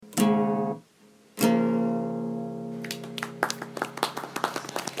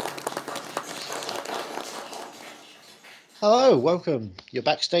Hello, welcome. You're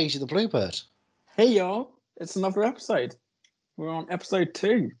backstage at the Bluebird. Hey y'all, it's another episode. We're on episode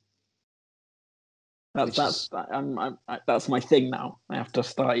 2. That's my thing now. I have to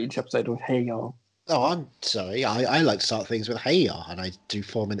start each episode with "Hey y'all." Oh, I'm sorry. I like to start things with "Hey ya," and I do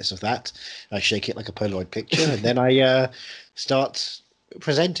 4 minutes of that. I shake it like a Polaroid picture, and then I start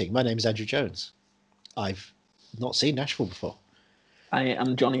presenting. My name is Andrew Jones. I've not seen Nashville before. I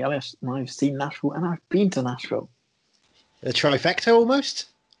am Johnny Ellis, and I've seen Nashville, and I've been to Nashville. A trifecta almost?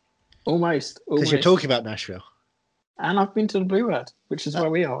 Almost. Because you're talking about Nashville. And I've been to the Bluebird, which is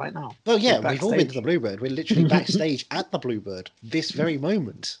where we are right now. Well, yeah, we've all been to the Bluebird. We're literally backstage at the Bluebird this very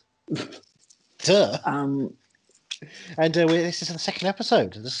moment. Duh. And this is the second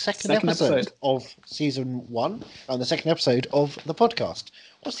episode. The second episode of season 1 and the second episode of the podcast.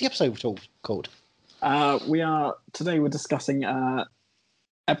 What's the episode called? Today we're discussing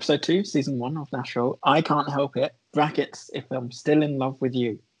episode 2, season 1 of Nashville. I Can't Help It, brackets, If I'm Still in Love with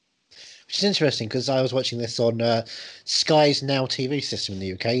You. Which is interesting because I was watching this on Sky's Now TV system in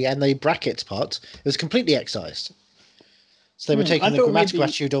the UK, and the brackets part was completely excised. So they were taking the grammatical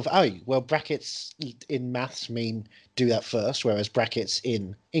attitude of, brackets in maths mean do that first, whereas brackets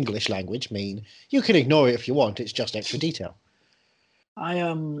in English language mean you can ignore it if you want, it's just extra detail.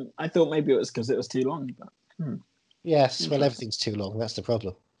 I thought maybe it was because it was too long, but yes, well, everything's too long. That's the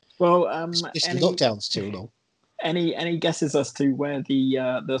problem. Well, this lockdown's too long. Any guesses as to where the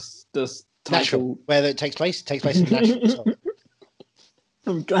title Nashville, where it takes place? It takes place in Nashville.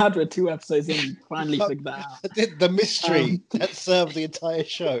 I'm glad we're 2 episodes in. Finally figured that out. The mystery that served the entire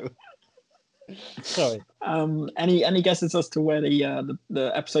show. Sorry. Any guesses as to where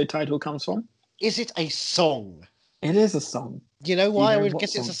the episode title comes from? Is it a song? It is a song. You know why I would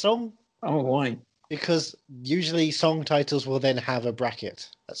guess it's a song? Oh, why? Because usually song titles will then have a bracket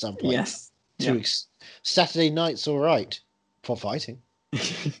at some point. Yes. Saturday Night's all right for fighting.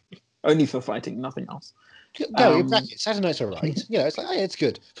 Only for fighting, nothing else. No, bracket. Saturday Night's all right. It's like, it's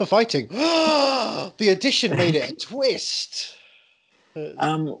good for fighting. The addition made it a twist.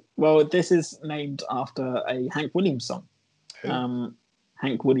 Well, this is named after a Hank Williams song. Who?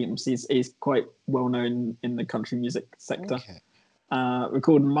 Hank Williams is quite well known in the country music sector. Okay.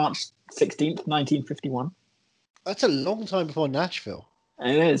 Recorded March 16th, 1951. That's a long time before Nashville.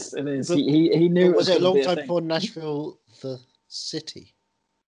 It is. He knew. Was it a long time before Nashville, the city?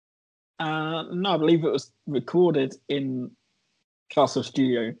 No, I believe it was recorded in Castle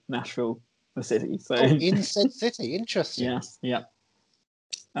Studio, Nashville, the city. So in said city, interesting. Yes, yeah.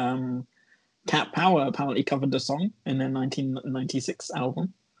 Cat Power apparently covered the song in their 1996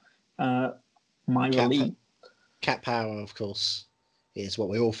 album, Myra Lee. Cat Power, of course, is what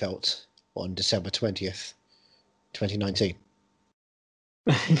we all felt on December 20th, 2019.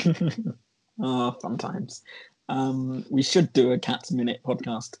 Oh, fun times. We should do a Cats Minute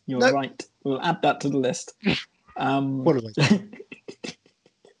podcast. You're right. We'll add that to the list. What are they?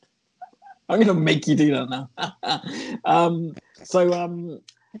 I'm going to make you do that now.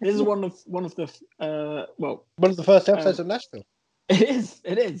 This is one of the one of the first episodes of Nashville.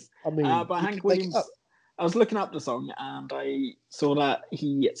 It is. I mean, by Hank Williams. I was looking up the song and I saw that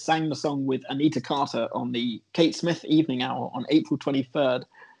he sang the song with Anita Carter on the Kate Smith Evening Hour on April 23rd,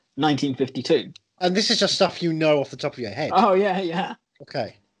 1952. And this is just stuff you know off the top of your head. Oh yeah.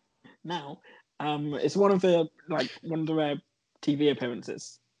 Okay. Now, it's one of the rare TV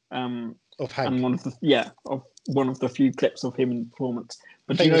appearances. Of Hank. And one of the few clips of him in performance.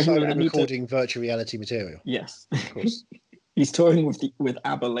 But do you know who recording virtual reality material? Yes, of course. He's touring with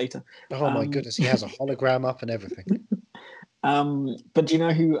ABBA later. Oh my goodness, he has a hologram up and everything. But do you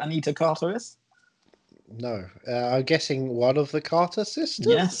know who Anita Carter is? No, I'm guessing one of the Carter sisters.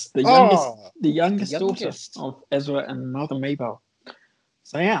 Yes, the youngest daughter of Ezra and Mother Maybelle.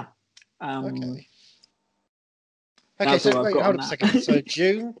 So yeah. Okay. So wait, hold on a second. So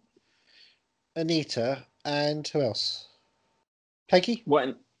June, Anita, and who else? Peggy?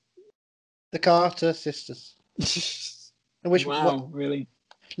 What? The Carter sisters. Really?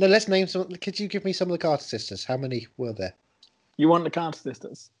 No, let's name some. Could you give me some of the Carter sisters? How many were there? You want the Carter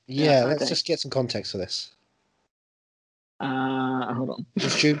sisters? Yeah, let's just get some context for this. Hold on.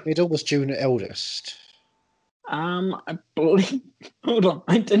 Was June middle? Was June eldest? I believe. Hold on,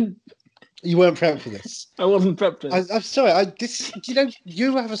 I didn't. You weren't prepped for this. I wasn't prepped for this. I'm sorry.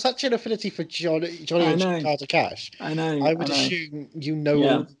 You have such an affinity for Johnny and Carter Cash. I know. I would assume you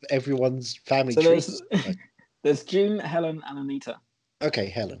know everyone's family tree. There's June, Helen, and Anita. Okay,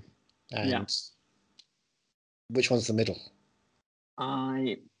 Helen. And which one's the middle?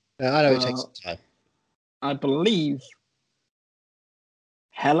 I know it takes some time. I believe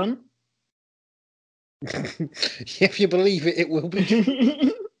Helen. If you believe it, it will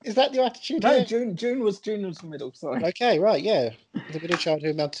be. Is that your attitude? No, here? June was the middle. Sorry. Okay, right, yeah. The middle child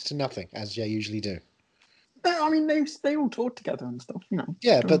who amounted to nothing, as they usually do. No, I mean they all taught together and stuff.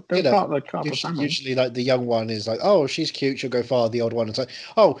 Yeah, but they're part of the family. Usually, like the young one is like, oh, she's cute, she'll go far. The old one is like,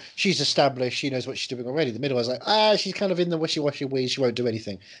 oh, she's established, she knows what she's doing already. The middle one's like, she's kind of in the wishy-washy weed, she won't do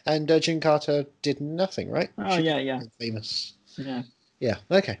anything. And June Carter did nothing, right? Oh, yeah. Famous. Yeah. Yeah.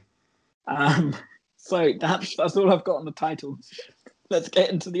 Okay. So that's all I've got on the title. Let's get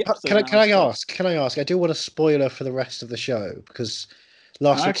into the episode. Can I ask? I do want a spoiler for the rest of the show because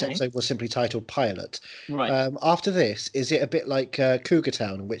last week's episode was simply titled Pilot. Right. After this, is it a bit like Cougar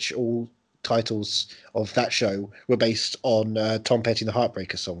Town, in which all titles of that show were based on Tom Petty and the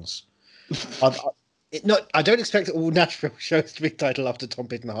Heartbreakers songs? I don't expect all Nashville shows to be titled after Tom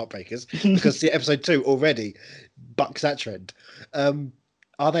Petty and the Heartbreakers because the episode 2 already bucks that trend.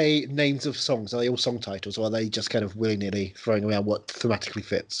 Are they names of songs? Are they all song titles, or are they just kind of willy-nilly throwing around what thematically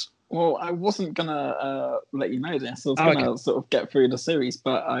fits? Well, I wasn't gonna let you know this. I was gonna sort of get through the series,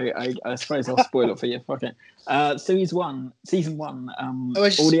 but I suppose I'll spoil it for you. Fuck it. Season 1. All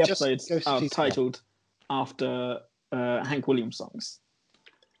the episodes are titled after Hank Williams songs.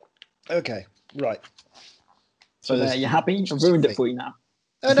 Okay, right. So there, you happy? I've ruined it for you now.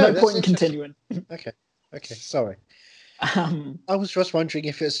 Oh, no point in continuing. Okay, sorry. I was just wondering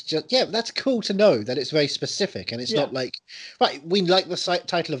if it's just that's cool to know that it's very specific and it's not like we like the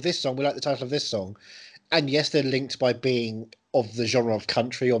title of this song, we like the title of this song, and yes, they're linked by being of the genre of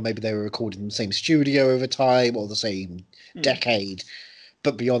country, or maybe they were recorded in the same studio over time or the same decade,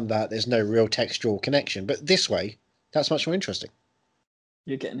 but beyond that, there's no real textual connection. But this way, that's much more interesting.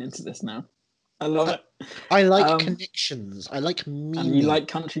 You're getting into this now. I love it. I like connections. I like meaning. And you like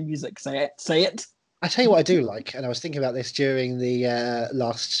country music. Say it. I tell you what I do like, and I was thinking about this during the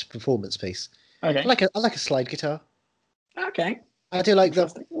last performance piece. Okay. I like a slide guitar. Okay. I do like the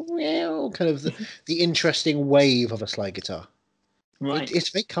kind of the interesting wave of a slide guitar. Right. It's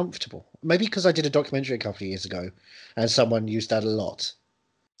very comfortable. Maybe because I did a documentary a couple of years ago, and someone used that a lot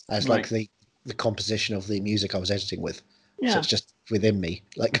as like the composition of the music I was editing with. Yeah. So it's just within me,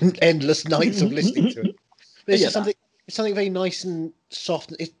 like endless nights of listening to it. But it's just something. It's something very nice and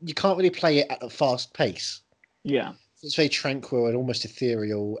soft. You can't really play it at a fast pace. Yeah. It's very tranquil and almost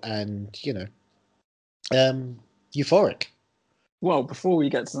ethereal and, euphoric. Well, before we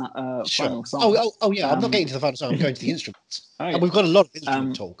get to that final song... Oh, yeah, I'm not getting to the final song. I'm going to the instruments. And we've got a lot of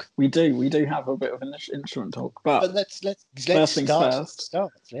instrument talk. We do have a bit of an instrument talk. But let's first things first.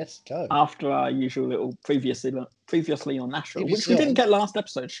 Let's go. After our usual little previously on Nashville, which we didn't get last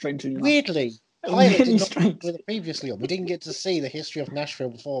episode, strangely enough. Weirdly. Really strange. With it previously on. We didn't get to see the history of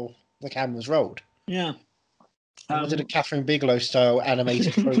Nashville before the cameras rolled. Yeah. We did a Catherine Bigelow style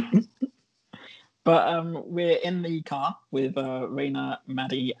animated program. But we're in the car with Raina,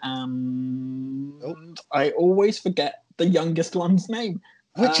 Maddie, and I always forget the youngest one's name.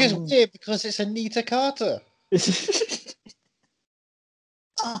 Which is weird because it's Anita Carter.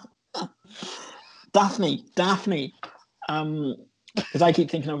 Daphne. Because I keep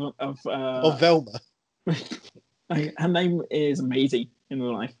thinking of Velma. Her name is Maisie in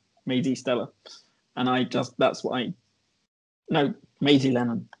real life, Maisie Stella, and Maisie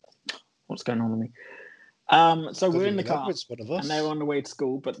Lennon. What's going on with me? So we're in the car, and they're on the way to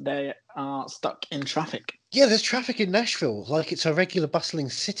school, but they are stuck in traffic. Yeah, there's traffic in Nashville, like it's a regular bustling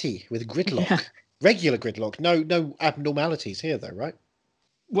city with gridlock. Yeah. Regular gridlock. No abnormalities here, though, right?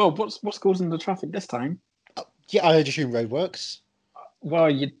 Well, what's causing the traffic this time? Yeah, I assume roadworks.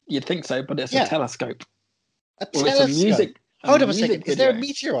 Well, you'd think so, but it's a telescope. A telescope? It's a music... Hold on a second. Is there a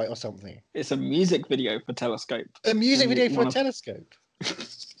meteorite or something? It's a music video for Telescope. A music video for a telescope?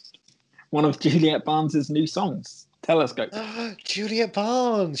 One of Juliet Barnes' new songs, Telescope. Juliet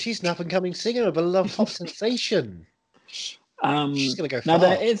Barnes. She's an up-and-coming singer, a beloved pop sensation. She's going to go far.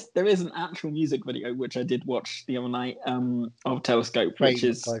 Now, there is an actual music video, which I did watch the other night, of Telescope, which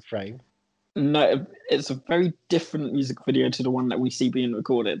is... By frame. No, it's a very different music video to the one that we see being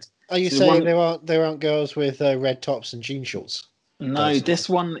recorded. Are you saying there aren't girls with red tops and jean shorts? No, this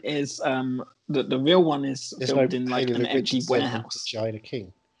one is the real one is filmed in like an empty warehouse. China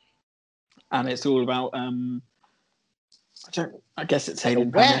King, and it's all about I guess it's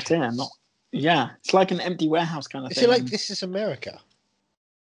Hayden Panettiere, not. Yeah, it's like an empty warehouse kind of thing. Is it like This Is America?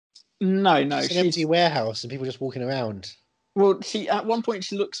 No, it's an empty warehouse and people just walking around. Well, at one point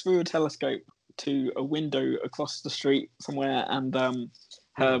she looks through a telescope to a window across the street somewhere, and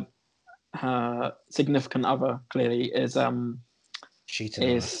her significant other clearly is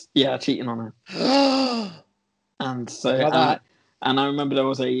cheating on her. And so, and I remember there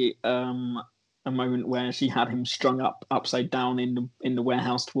was a a moment where she had him strung up upside down in the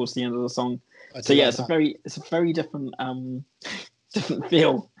warehouse towards the end of the song. So yeah, it's a very different different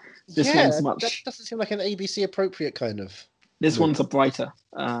feel. This one's much. That doesn't seem like an ABC appropriate kind of. This one's a brighter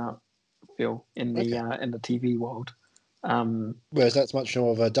feel in the TV world. Whereas that's much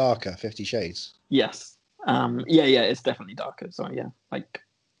more of a darker 50 Shades. Yes. Yeah, it's definitely darker. So yeah, like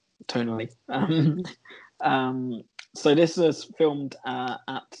tonally. So this is filmed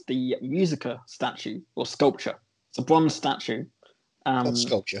at the Musica statue or sculpture. It's a bronze statue.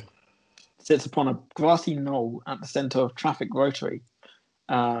 Sculpture. Sits upon a grassy knoll at the centre of Traffic Rotary.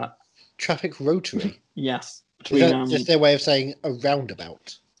 Traffic Rotary? Yes. Is that just their way of saying a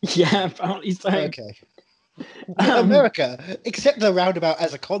roundabout? Yeah, apparently so. Okay. America, accept the roundabout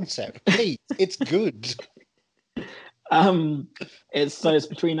as a concept, please. It's good. It's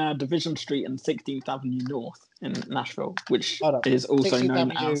between Division Street and 16th Avenue North in Nashville, which is also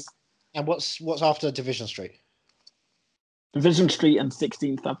known as. And what's after Division Street? Division Street and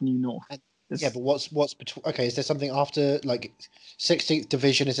 16th Avenue North. Yeah, but what's between? Okay, is there something after, like 16th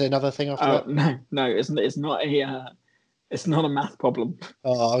Division? Is there another thing after that? No, it's not a math problem.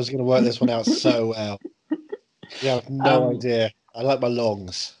 Oh, I was going to work this one out so well. Yeah, I have no idea. I like my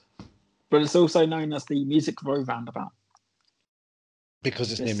longs. But it's also known as the Music Row roundabout.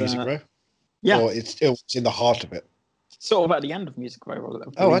 Because it's near Music Row? Yeah. Or it's in the heart of it? Sort of at the end of Music Row.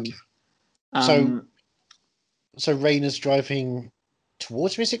 Oh, okay. So Raina's driving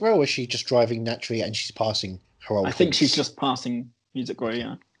towards Music Row, or is she just driving naturally and she's passing her old I think she's just passing Music Row,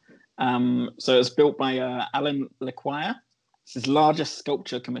 yeah. So it's built by Alan LeQuire. It's his largest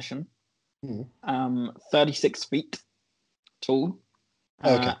sculpture commission. 36 feet tall.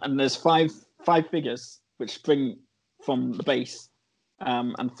 Okay. And there's five figures which spring from the base,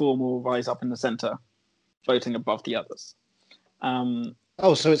 and 4 more rise up in the center, floating above the others.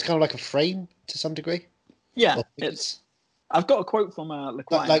 So it's kind of like a frame to some degree? Yeah, I've got a quote from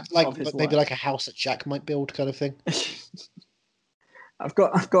LeQuire. Like maybe like a house that Jack might build kind of thing? I've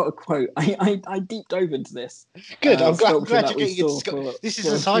got a quote. I deeped over into this. Good. I'm glad you're getting into this is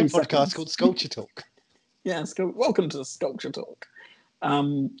a side podcast called Sculpture Talk. Yeah, welcome to the Sculpture Talk.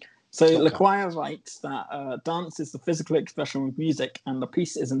 LeQuire writes that dance is the physical expression of music, and the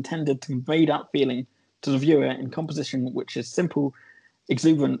piece is intended to convey that feeling to the viewer in composition which is simple,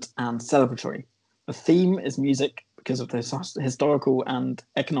 exuberant, and celebratory. The theme is music because of the historical and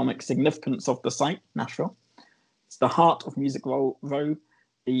economic significance of the site, Nashville. It's the heart of Music Row,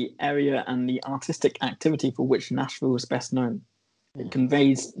 the area and the artistic activity for which Nashville is best known. It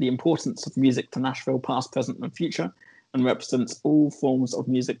conveys the importance of music to Nashville, past, present, and future, and represents all forms of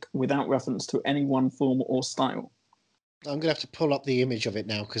music without reference to any one form or style. I'm going to have to pull up the image of it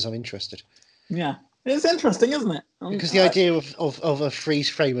now because I'm interested. Yeah, it's interesting, isn't it? Because the idea of a freeze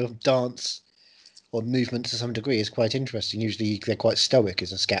frame of dance or movement to some degree is quite interesting. Usually they're quite stoic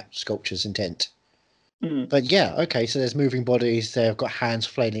as a sculpture's intent. But yeah, okay, so there's moving bodies, they've got hands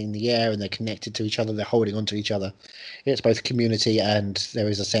flailing in the air and they're connected to each other, they're holding onto each other. It's both community and there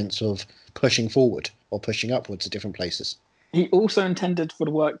is a sense of pushing forward or pushing upwards at different places. He also intended for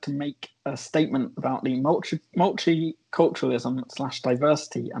the work to make a statement about the multiculturalism /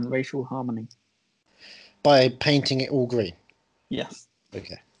 diversity and racial harmony. By painting it all green? Yes.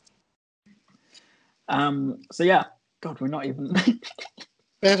 Okay. So yeah, God, we're not even...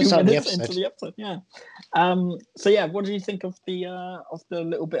 We haven't started the episode. Into the episode, yeah. So yeah, what do you think of the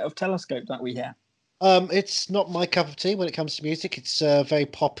little bit of telescope that we hear? It's not my cup of tea when it comes to music. It's very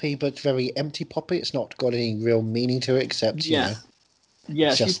poppy, but very empty poppy. It's not got any real meaning to it, except you know,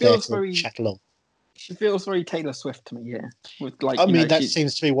 yeah. She feels very chat along. She feels very Taylor Swift to me here. With that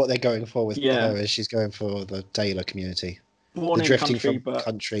seems to be what they're going for with her. Is she's going for the Taylor community, the drifting from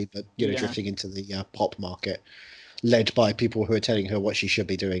country, but drifting into the pop market. Led by people who are telling her what she should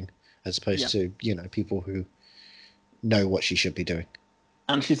be doing, as opposed to people who know what she should be doing.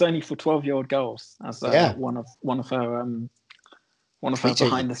 And she's only for 12-year-old girls, as one of her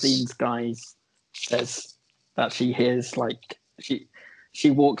behind the scenes guys says that she hears she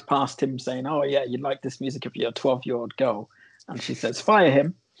walks past him saying, "Oh yeah, you'd like this music if you're a 12-year-old girl," and she says, "Fire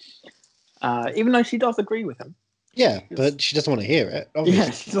him," even though she does agree with him. Yeah, but she doesn't want to hear it. Obviously. Yeah,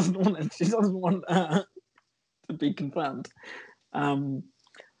 she doesn't want. She doesn't want. To be confirmed. Next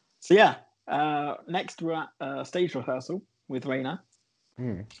we're at stage rehearsal with Raina,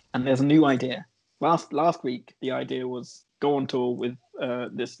 and there's a new idea. Last week the idea was go on tour with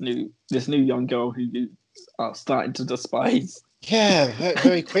this new young girl who you are starting to despise. Yeah,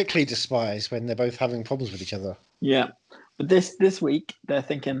 very quickly despise when they're both having problems with each other. Yeah, but this week they're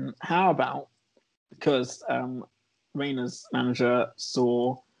thinking, how about, because Raina's manager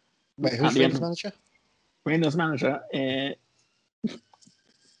saw Wait, who's Reyna's manager? Reyna's manager. I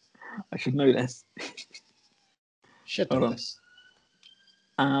should know this. Hold on. This.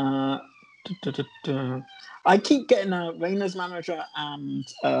 I keep getting Reyna's manager and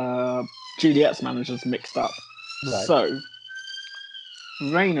Juliet's managers mixed up. Right. So,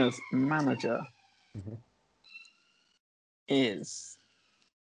 Reyna's manager is.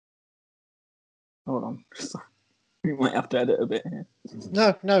 Hold on. We might have to edit a bit here.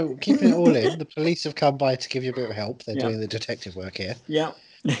 No, keeping it all in. The police have come by to give you a bit of help. They're doing the detective work here. Yeah.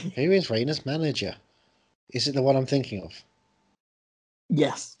 Who is Reyna's manager? Is it the one I'm thinking of?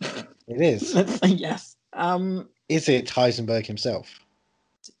 Yes. It is? Let's say yes. Is it Heisenberg himself?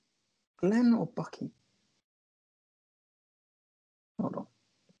 Glenn or Bucky? Hold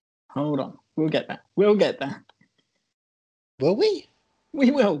on. We'll get there. Will we?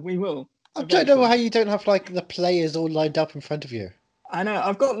 We will. I don't know how you don't have the players all lined up in front of you. I know.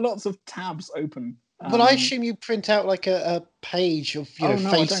 I've got lots of tabs open. Well, I assume you print out a page of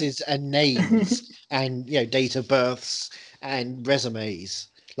faces and names and date of births and resumes,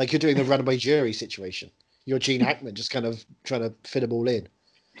 like you're doing the runaway jury situation. You're Gene Hackman, just kind of trying to fit them all in.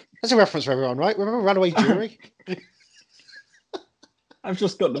 That's a reference for everyone, right? Remember Runaway Jury? I've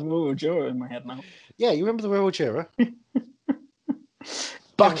just got the Royal Juror in my head now. Yeah, you remember the Royal Juror?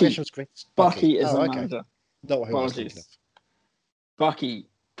 Bucky is a manager. Not who I was thinking of. Bucky,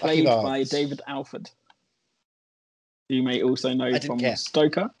 played by David Alford. You may also know from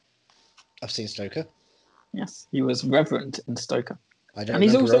Stoker. I've seen Stoker. Yes, he was Reverend in Stoker. And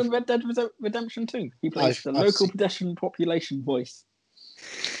he's also in Red Dead Redemption 2. He plays the local pedestrian population voice.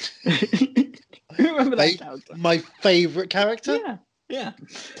 Remember that character? My favourite character? Yeah.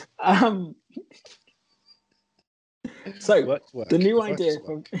 So the new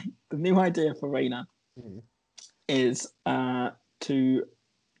idea for Reyna is to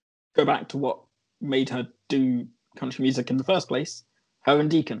go back to what made her do country music in the first place. Her and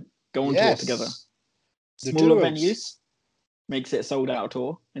Deacon go on tour together. Smaller venues, makes it a sold out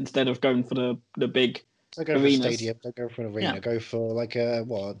tour instead of going for the big Don't go arenas. For a stadium. Don't go for an arena. Go for a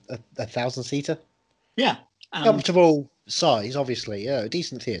 1,000-seater. Yeah, comfortable size, obviously. Yeah,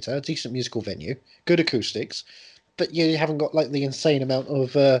 decent theatre, decent musical venue, good acoustics, but you haven't got the insane amount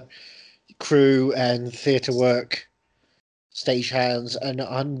of crew and theatre work, stagehands, and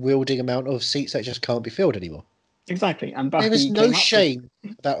unwielding amount of seats that just can't be filled anymore. Exactly, and Bucky there is no shame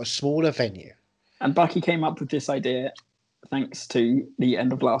about a smaller venue. And Bucky came up with this idea thanks to the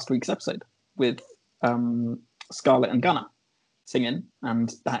end of last week's episode with Scarlett and Gunnar singing,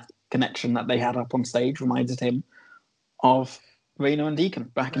 and that connection that they had up on stage reminded him of Reyna and Deacon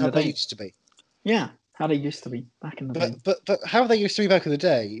back in the day. How they used to be. Yeah, how they used to be back in the day. But how they used to be back in the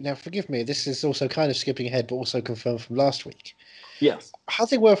day, now forgive me, this is also kind of skipping ahead, but also confirmed from last week. Yes. How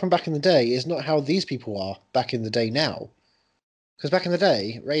they were from back in the day is not how these people are back in the day now. Because back in the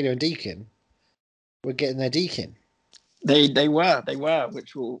day, Reyna and Deacon were getting their Deacon. They were,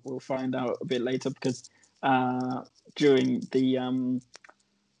 which we'll find out a bit later, because during the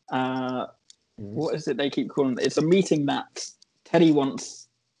what is it they keep calling it? It's a meeting that Teddy wants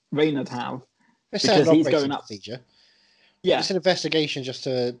Reyna to have because he's going up. Procedure. Yeah, it's an investigation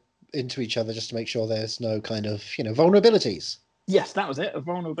into each other, just to make sure there's no kind of vulnerabilities. Yes, that was it. A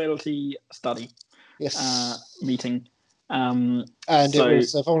vulnerability study. Yes. Meeting. And it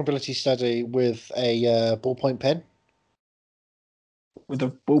was a vulnerability study with a ballpoint pen. With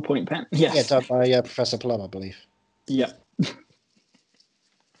a ballpoint pen? Yes. Yeah, done by Professor Plum, I believe. Yeah.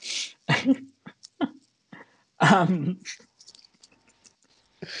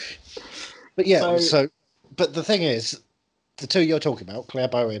 But yeah, but the thing is, the two you're talking about, Claire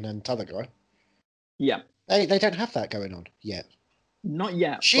Bowen and t'other guy, yeah, they don't have that going on yet. Not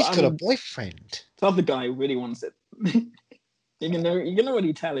yet. She's got a boyfriend. T'other guy really wants it. You can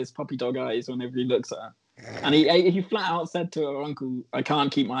already tell his puppy dog eyes whenever he looks at her. And he flat out said to her uncle, "I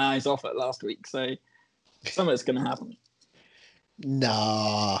can't keep my eyes off it" last week, so something's going to happen.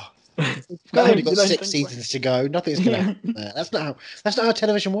 Nah. We've only got 6 seasons to go. Nothing's going to happen there. That's not how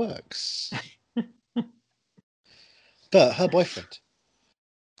television works. But her boyfriend.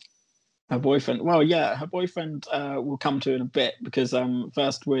 Well, yeah, her boyfriend will come to in a bit, because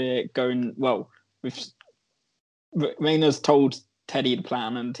first we're going. Well, Reyna's told Teddy the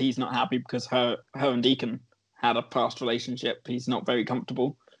plan, and he's not happy because her and Deacon had a past relationship. He's not very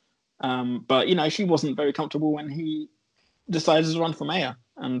comfortable. But she wasn't very comfortable when he decided to run for mayor,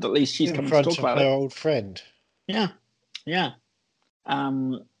 and at least she's coming to talk about it. Her old friend. Yeah.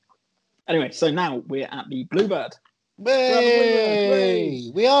 Anyway, so now we're at the Bluebird. Hey,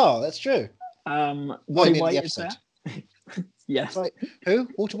 we are. That's true. Wally White is there. Yes. Right. Who?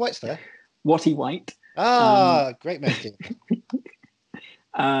 Walter White's there. Watty White. Great making.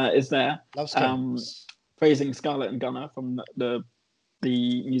 Is there. Love Stones. Praising Scarlett and Gunnar from the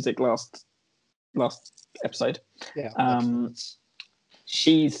music last episode. Yeah.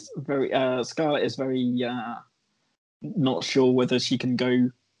 She's very Scarlett is very not sure whether she can go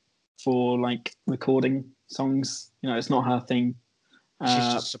for like recording songs. It's not her thing.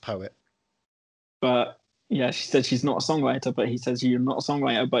 She's just a poet. But yeah, she said she's not a songwriter, but he says you're not a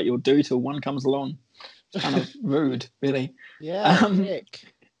songwriter, but you'll do till one comes along. It's kind of rude, really. Yeah, Nick.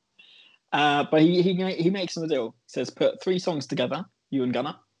 But he makes them a deal. He says, put 3 songs together, you and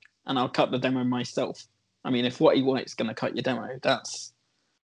Gunnar, and I'll cut the demo myself. I mean, if Watty White's going to cut your demo, that's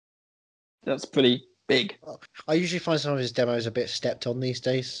pretty big. I usually find some of his demos a bit stepped on these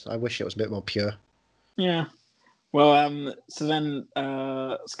days. I wish it was a bit more pure. Yeah. Well, so then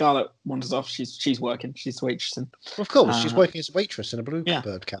Scarlett wanders off. She's working. She's waitressing. Of course, she's working as a waitress in a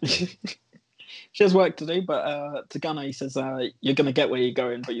Bluebird cafe. She has work to do, but to Gunnar, he says, you're going to get where you're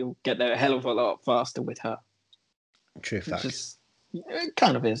going, but you'll get there a hell of a lot faster with her. True fact. It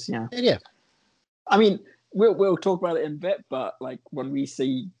kind of is, yeah. Yeah. I mean, we'll talk about it in a bit, but like when we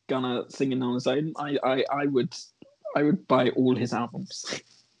see Gunnar singing on his own, I would buy all his albums.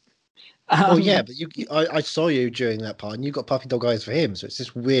 Yeah, but I saw you during that part, and you got Puppy Dog Eyes for him, so it's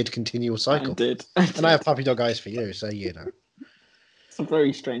this weird continual cycle. I did. And I have Puppy Dog Eyes for you, so It's a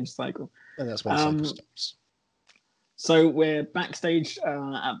very strange cycle. And that's where the cycle stops. So we're backstage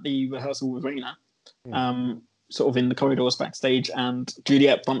at the rehearsal with Raina, sort of in the corridors backstage, and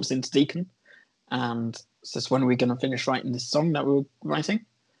Juliet bumps into Deacon and says, when are we going to finish writing this song that we were writing?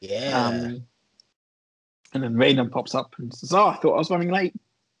 Yeah. And then Raina pops up and says, I thought I was running late.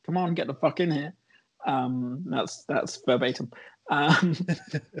 Come on, get the fuck in here. That's verbatim.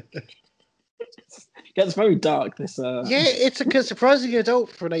 It gets very dark. It's a surprisingly adult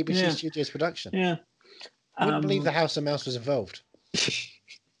for an ABC Studios production. Yeah, I wouldn't believe the House of Mouse was involved.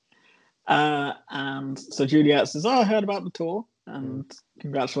 And so Juliet says, I heard about the tour and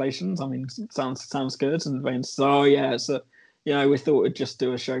congratulations. I mean, sounds good. And Rain says, we thought we'd just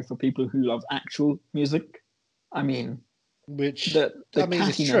do a show for people who love actual music. I mean, which the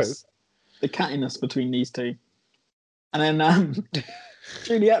it's true. The cattiness between these two. And then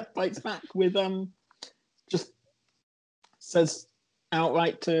Juliet bites back with just says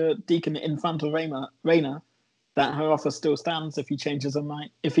outright to Deacon in front of Raina that her offer still stands if he changes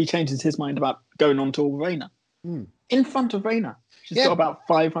his mind about going on tour with Raina. In front of Raina. She's got about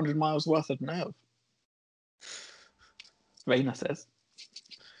 500 miles worth of nerve. Raina says.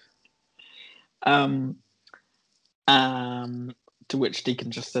 To which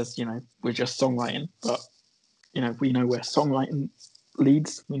Deacon just says, we're just songwriting, but we know where songwriting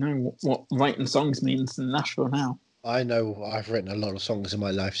leads. We know what writing songs means in Nashville now. I know I've written a lot of songs in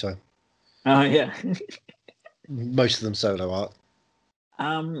my lifetime. Yeah. Most of them solo art.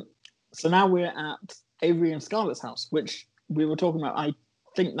 So now we're at Avery and Scarlett's house, which we were talking about. I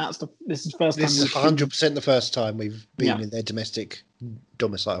think this is the first time. This is 100% the first time we've been in their domestic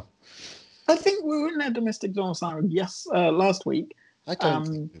domicile. I think we were in their domestic domicile, last week. I don't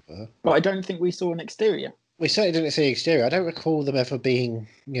think we were. But I don't think we saw an exterior. We certainly didn't see exterior. I don't recall them ever being,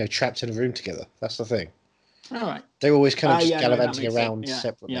 trapped in a room together. That's the thing. All right. They were always kind of just gallivanting around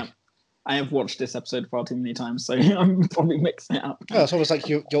separately. Yeah. I have watched this episode far too many times, so I'm probably mixing it up. Well, it's almost like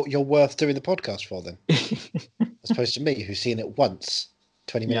you're worth doing the podcast for them. As opposed to me, who's seen it once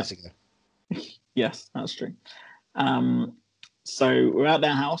 20 minutes ago. Yes, that's true. So we're at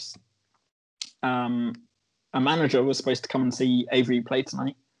their house. A manager was supposed to come and see Avery play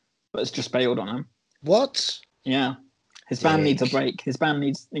tonight, but it's just bailed on him. What? Yeah, his band needs a break. His band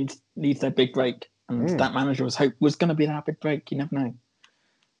needs their big break, and that manager was going to be that big break. You never know.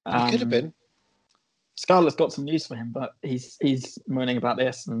 It could have been. Scarlett's got some news for him, but he's moaning about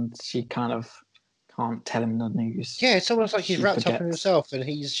this, and she kind of can't tell him the news. Yeah, it's almost like he's wrapped up in himself, and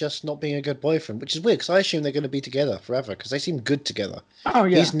he's just not being a good boyfriend, which is weird because I assume they're going to be together forever because they seem good together. Oh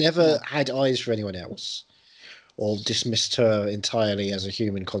yeah, he's never had eyes for anyone else, or dismissed her entirely as a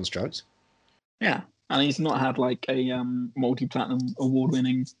human construct. Yeah, and he's not had like a multi-platinum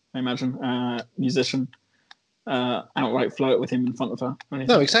award-winning, I imagine, musician outright flirt with him in front of her.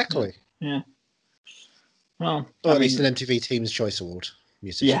 No, exactly. Yeah. Well, at least an MTV Team's Choice Award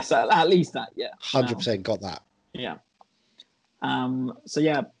musician. Yes, at least that. Yeah, 100% got that. Yeah.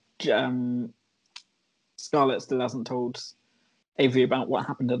 Scarlett still hasn't told Avery about what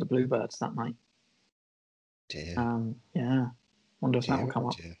happened at the Bluebirds that night. Dear. Yeah. Wonder if that will come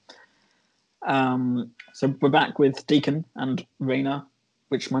up. So we're back with Deacon and Raina,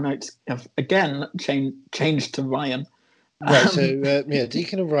 which my notes have again changed to Ryan. Right, so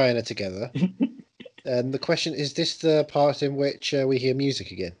Deacon and Ryan are together. And the question is: this the part in which we hear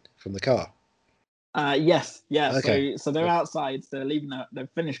music again from the car? Yes, yeah. Okay. So they're outside. They're leaving. They've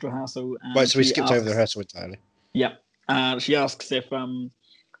finished rehearsal. Right, so we skipped over the rehearsal entirely. Yeah. She asks if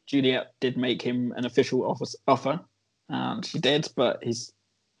Juliet did make him an official offer, and she did, but he's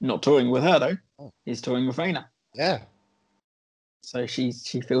not touring with her though. Oh. He's touring with Raina. Yeah. So she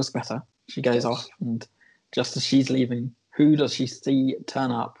feels better. She goes off, and just as she's leaving, who does she see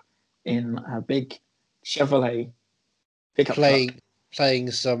turn up in her big Chevrolet pickup truck?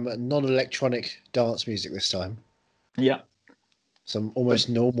 Playing some non-electronic dance music this time. Yeah. Some almost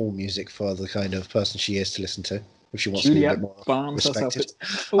normal music for the kind of person she is to listen to, if she wants to be a bit more respected.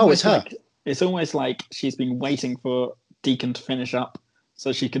 It's her. It's almost like she's been waiting for Deacon to finish up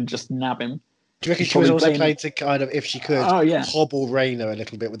so she can just nab him. Do you reckon she was also playing to kind of, if she could, hobble Raina a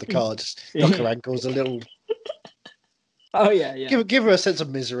little bit with the car, just knock her ankles a little? Oh, yeah. Give her a sense of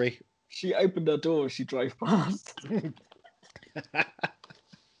misery. She opened her door as she drove past. I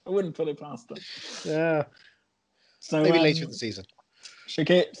wouldn't put it past her. Yeah. So maybe later in the season. She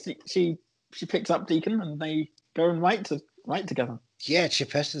picks up Deacon and they go and write together. Yeah,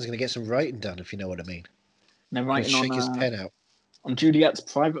 Chip Heston's going to get some writing done, if you know what I mean. And they're writing shake his pen out on Juliet's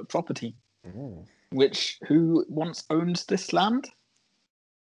private property. Ooh. Who once owned this land?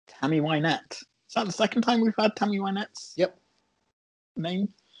 Tammy Wynette. Is that the second time we've had Tammy Wynette's name?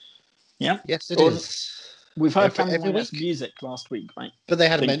 Yeah. Yes, it is. We've heard Tammy Wynette's music last week, right? But they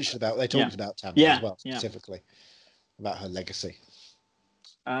had they talked about Tammy as well, specifically. About her legacy.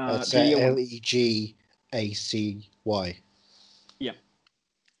 It's Legacy. Yeah.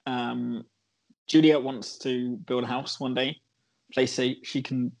 Juliet wants to build a house one day. They say she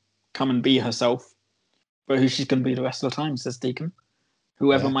can come and be herself, but who she's going to be the rest of the time, says Deacon.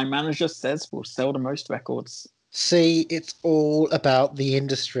 Whoever my manager says will sell the most records. See, it's all about the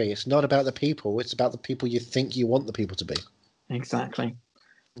industry. It's not about the people. It's about the people you think you want the people to be. Exactly.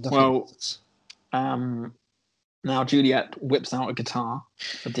 Now Juliet whips out a guitar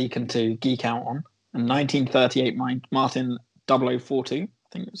for Deacon to geek out on. A 1938 Martin 0042, I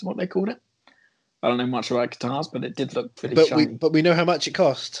think is what they called it. I don't know much about guitars, but it did look pretty shiny. But we know how much it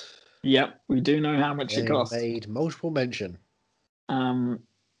cost. Yep, we do know how much it cost. Made multiple mention.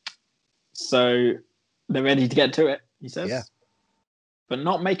 So they're ready to get to it, he says. Yeah. But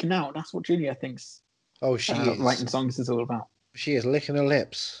not making out. That's what Julia thinks. Oh, she is. Writing songs is all about. She is licking her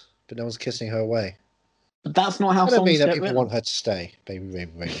lips, but no one's kissing her away. But that's not how songs get written. I don't mean that people want her to stay,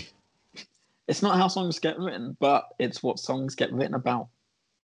 baby. It's not how songs get written, but it's what songs get written about.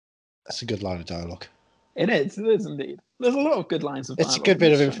 That's a good line of dialogue. It is indeed. There's a lot of good lines of dialogue. It's a good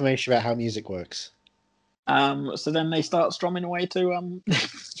bit of information about how music works. So then they start strumming away to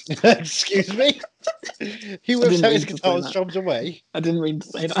Excuse me? He whips out his guitar and strums away. I didn't mean to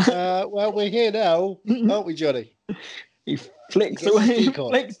say that. Well, we're here now, aren't we, Johnny? He flicks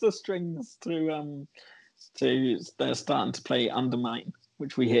the strings to they're starting to play Undermine,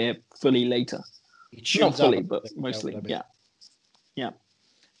 which we hear fully later. Not fully, but mostly. Yeah.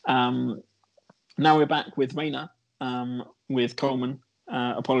 Now we're back with Raina, with Coleman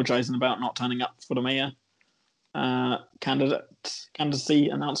apologising about not turning up for the mayor candidacy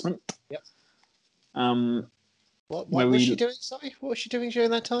announcement. Yep. What was she doing? Sorry, what was she doing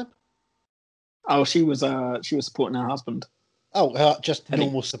during that time? Oh, she was supporting her husband. Oh, just Teddy.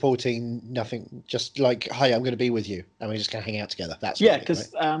 Normal supporting, nothing. Just like, hi, I'm going to be with you, and we're just going to hang out together. That's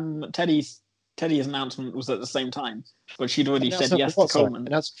because Teddy's announcement was at the same time, but she'd already said yes to Coleman.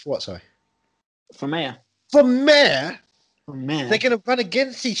 Announcement for what? Sorry. For mayor. For mayor. For mayor. They're going to run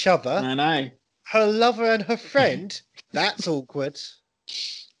against each other. I know. Her lover and her friend. That's awkward.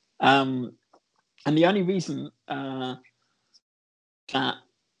 And the only reason that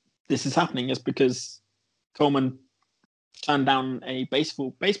this is happening is because Coleman turned down a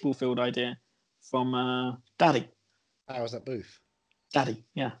baseball field idea from Daddy. How was that Booth? Daddy,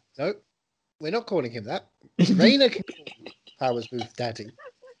 yeah. No, we're not calling him that. Raina can call Powers Booth Daddy.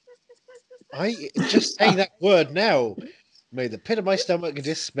 I just say that word now made the pit of my stomach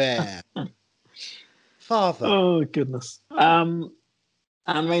despair. Father. Oh goodness. And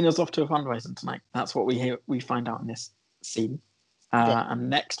Raina's off to a fundraising tonight. That's what we find out in this scene. And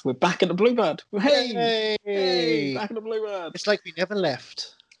next we're back at the Bluebird. Hey, back at the Bluebird. It's like we never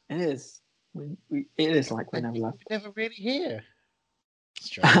left. It is. It is like we never left. We're never really here.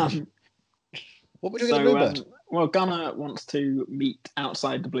 What were we doing at the Bluebird? Well, Gunnar wants to meet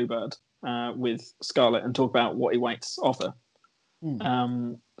outside the Bluebird with Scarlett and talk about what he White's offer.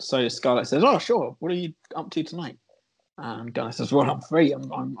 So Scarlett says, "Oh, sure. What are you up to tonight?" And Gunnar says, "Well, I'm free. I'm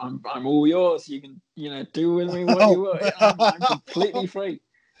all yours. You can, do with me what you want. I'm completely free."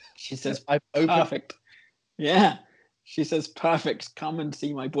 She says, "Perfect." Yeah. She says, "Perfect. Come and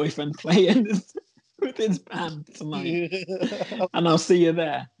see my boyfriend play with his band tonight, and I'll see you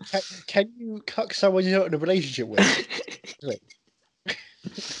there." Can you cuck someone you're not in a relationship with?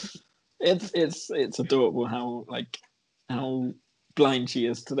 It's adorable how blind she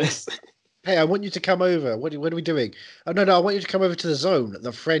is to this. Hey, I want you to come over. What are we doing? Oh no, I want you to come over to the zone,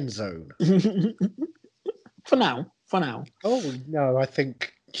 the friend zone. For now. Oh no, I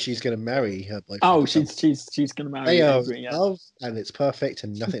think she's going to marry her boyfriend. Oh, she's going to marry. They are love, and it's perfect,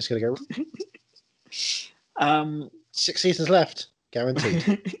 and nothing's going to go wrong. 6 seasons left,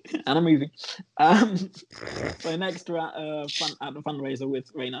 guaranteed. And a movie. So next we're at the fundraiser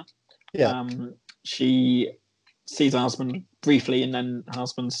with Raina. Yeah. She sees her husband briefly, and then her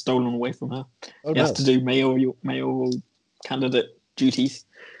husband's stolen away from her. He has to do mayoral candidate duties.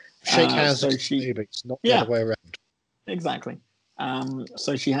 Shake hands with babies, not the other way around. Exactly.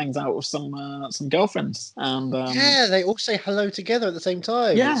 So she hangs out with some girlfriends, and they all say hello together at the same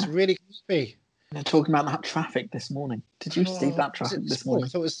time. Yeah, it's really creepy. They're talking about that traffic this morning. Did you see that traffic this morning? I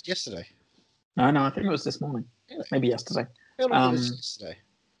thought it was yesterday. No, I think it was this morning. Really? Maybe yesterday. I feel like it was yesterday.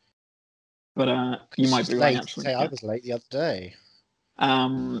 But you might be right, actually. I was late the other day.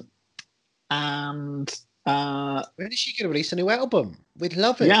 And when is she going to release a new album? We'd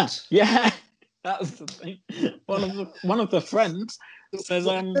love it. Yeah. That was the thing. One of the friends says,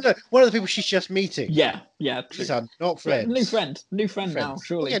 one of the people she's just meeting. Yeah. These are not friends. New friend now,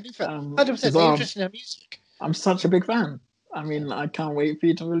 surely. Yeah, new friend. 100%. They're interested in her music. I'm such a big fan. I mean, I can't wait for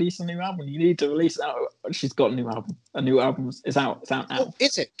you to release a new album. You need to release it out. She's got a new album. A new album is out. It's out now. Oh,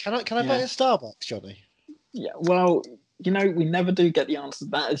 is it? Can I buy a Starbucks, Johnny? Yeah. Well, we never do get the answer.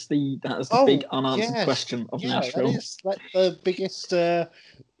 That is the big unanswered question of Nashville. That is like the biggest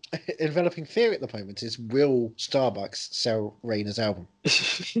enveloping theory at the moment is, will Starbucks sell Raina's album?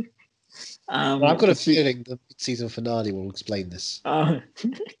 I've got a feeling the season finale will explain this.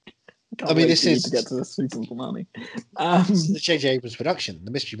 This is to get to the season finale. This is the J.J. Abrams production.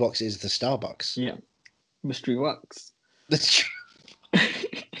 The mystery box is the Starbucks. Yeah, mystery box. That's true.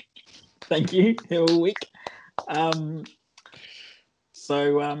 Thank you. Here all week.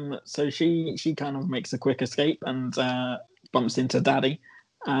 So she kind of makes a quick escape and bumps into Daddy.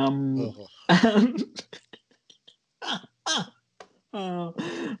 I'm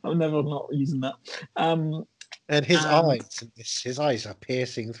never not using that. And his eyes are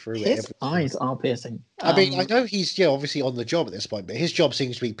piercing through it. His eyes are piercing. I mean, I know he's obviously on the job at this point, but his job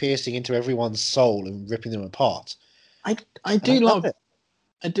seems to be piercing into everyone's soul and ripping them apart. I do love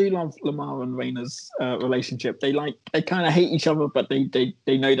Lamar and Raina's relationship. They kind of hate each other, but they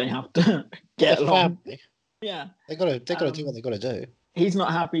know they have to get along. Family. Yeah, they gotta do what they gotta do. He's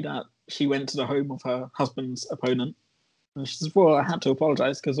not happy that she went to the home of her husband's opponent, and she says, "Well, I had to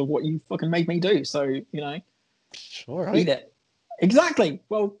apologize because of what you fucking made me do." So all right. Eat it. Exactly.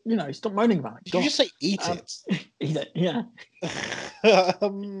 Well, stop moaning about it. Did you just say eat it? Eat it. Yeah.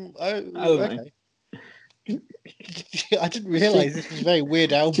 Okay. I didn't realise this was very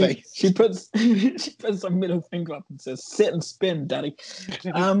Weird Al based. She puts her middle finger up and says, "Sit and spin, Daddy."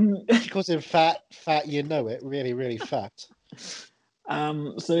 She calls him fat. You know it. Really, really fat.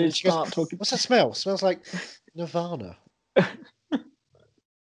 So she start talking. What's that smell? Smells like Nirvana.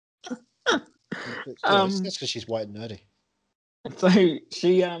 That's because she's white and nerdy. So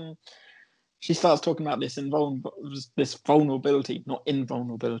she starts talking about this vulnerability, not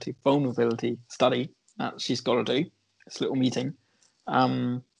invulnerability, vulnerability study that she's got to do. This little meeting.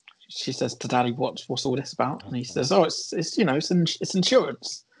 She says to Daddy, "What's all this about?" And he says, "Oh, it's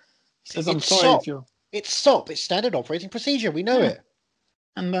insurance." He says, "I'm sorry if you're." It's SOP. It's standard operating procedure. We know it.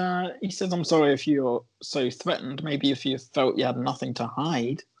 And he says, "I'm sorry if you're so threatened. Maybe if you felt you had nothing to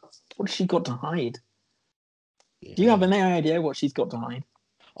hide." What has she got to hide? Yeah. Do you have any idea what she's got to hide?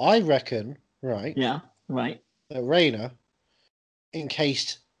 I reckon, right? Yeah, right. That Raina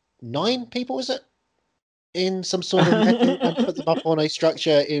encased 9 people, is it? In some sort of and put them up on a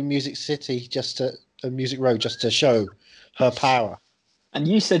structure in Music City, Music Row, just to show her power. And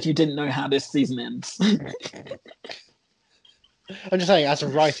you said you didn't know how this season ends. I'm just saying, as a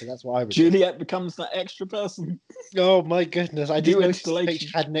writer, that's what I would. Juliet becomes that extra person. Oh my goodness! I didn't know she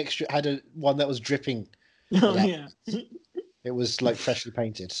had one that was dripping. Oh yeah. It was like freshly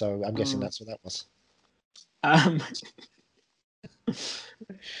painted, so I'm guessing that's what that was.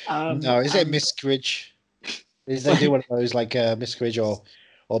 No, is it a miscarriage? Is they do one of those like miscarriage or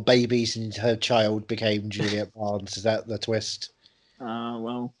babies and her child became Juliet Barnes? Is that the twist?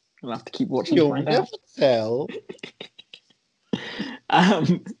 Well, we'll have to keep watching. You'll never tell.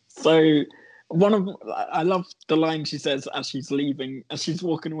 So I love the line she says as she's leaving, as she's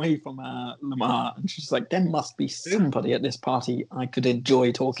walking away from Lamar, and she's like, "There must be somebody at this party I could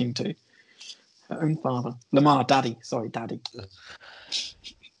enjoy talking to." Her own father, Lamar, daddy.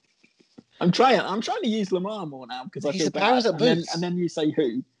 I'm trying to use Lamar more now because I feel bad. And then you say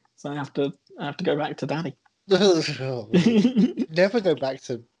who, so I have to go back to daddy. Never go back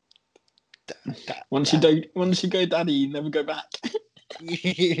to. Once you go daddy, you never go back. Once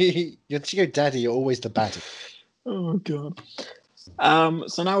you go daddy, you're always the baddie. Oh god.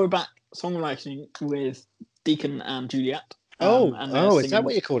 So now we're back songwriting with Deacon and Juliet. Is that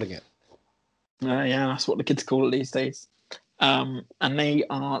what you're calling it? Yeah, that's what the kids call it these days. And they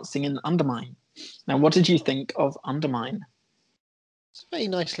are singing Undermine. Now, what did you think of Undermine? It's a very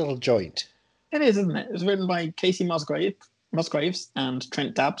nice little joint. It is, isn't it? It was written by Casey Musgraves and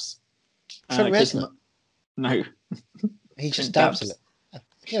Trent Dabbs. Trent Reznor? No. He just dabs a little.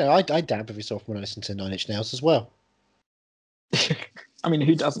 You know, I dab every so often when I listen to Nine Inch Nails as well. I mean,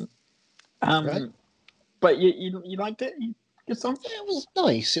 who doesn't? Right? But you liked it? Good song? It was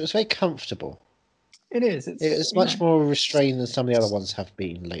nice. It was very comfortable. It is. It's much more restrained than some of the other ones have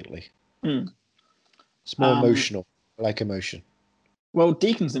been lately. Mm. It's more emotional. I like emotion. Well,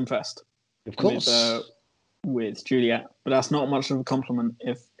 Deacon's impressed. Of course. With Juliet, but that's not much of a compliment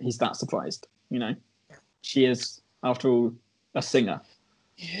if he's that surprised. You know, she is, after all, a singer.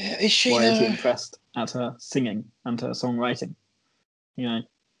 Yeah, is she? Why is he impressed at her singing and her songwriting? You know,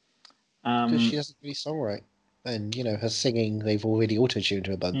 because she doesn't really songwrite, and you know, her singing, they've already auto-tuned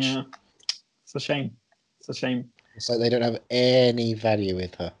her a bunch. Yeah, it's a shame. It's like they don't have any value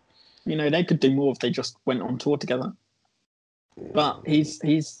with her. You know, they could do more if they just went on tour together. But he's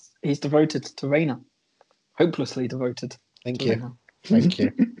devoted to Raina. Hopelessly devoted. Thank you. Thank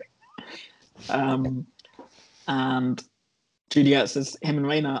you. And Juliet says him and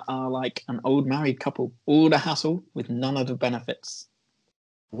Raina are like an old married couple. All the hassle with none of the benefits.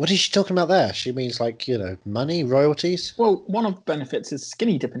 What is she talking about there? She means like, you know, money, royalties? Well, one of the benefits is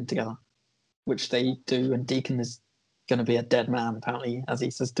skinny dipping together, which they do, and Deacon is going to be a dead man, apparently, as he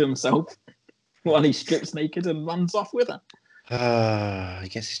says to himself, while he strips naked and runs off with her. He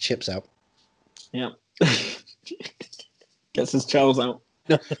gets his chips out. Yeah. Gets his chows out.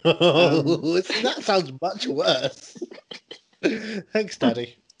 That sounds much worse. Thanks,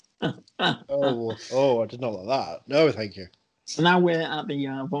 Daddy. I did not like that. No, thank you. So now we're at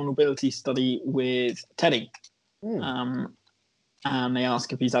the vulnerability study with Teddy. And they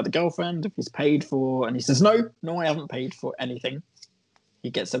ask if he's had a girlfriend, if he's paid for, and he says, no, I haven't paid for anything. He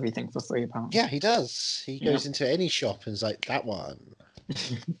gets everything for free, apparently. Yeah, he does. He goes into any shop and is like, that one.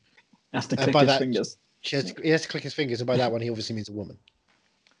 Has to click his fingers. He has to click his fingers, and by that one, he obviously means a woman.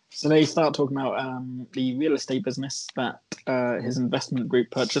 So they start talking about the real estate business that his investment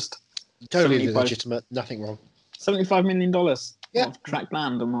group purchased. Totally legitimate, nothing wrong. $75 million of tract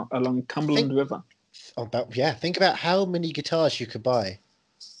land along Cumberland River. Think about how many guitars you could buy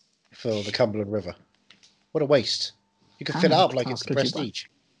for the Cumberland River. What a waste. You could fill it up like it's the Prestige.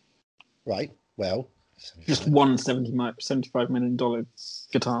 Right, well. Just one $75 million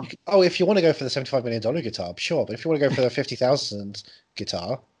guitar. Oh, if you want to go for the $75 million guitar, sure. But if you want to go for the 50,000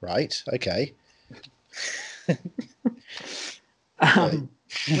 guitar, right, okay. Where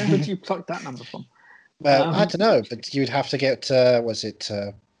would you pluck that number from? Well, I don't know, but you'd have to get, was it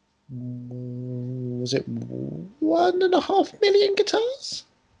 $1.5 million guitars?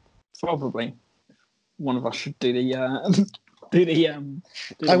 Probably. One of us should do the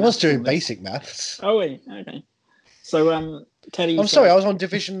I was doing basic maths. Oh wait, okay. So Teddy. I'm sorry, I was on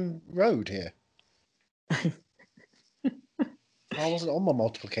Division Road here. I wasn't on my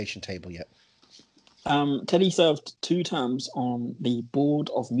multiplication table yet. Teddy served 2 terms on the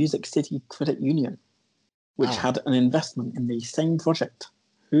board of Music City Credit Union, which had an investment in the same project.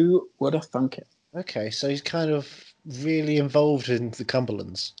 Who would have thunk it? Okay, so he's kind of really involved in the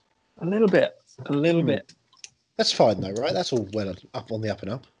Cumberlands. A little bit. That's fine though, right? That's all well up on the up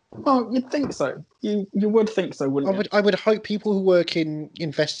and up. Well, you'd think so. You would think so, wouldn't you? I would hope people who work in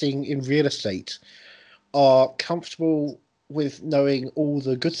investing in real estate are comfortable with knowing all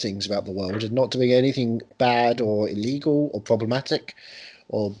the good things about the world and not doing anything bad or illegal or problematic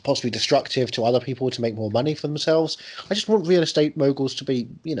or possibly destructive to other people to make more money for themselves. I just want real estate moguls to be,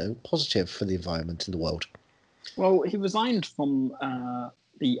 positive for the environment and the world. Well, he resigned from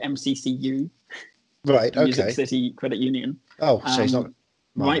the MCCU. Right, okay. Music City Credit Union. Oh, so he's not...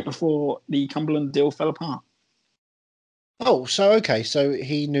 Right before the Cumberland deal fell apart. Oh, so okay. So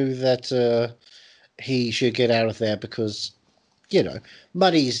he knew that he should get out of there because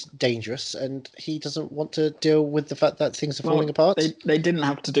money's dangerous, and he doesn't want to deal with the fact that things are falling apart. They didn't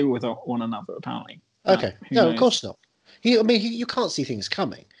have to deal with one another, apparently. Okay, no, of course not. You can't see things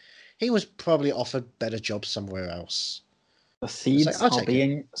coming. He was probably offered better jobs somewhere else. The seeds are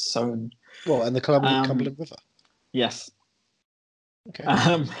being sown. Well, and the Cumberland River. Yes.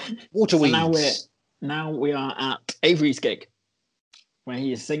 Okay. Waterweeds. Now we are at Avery's gig, where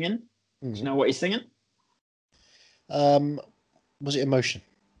he is singing. Do you know what he's singing? Was it Emotion?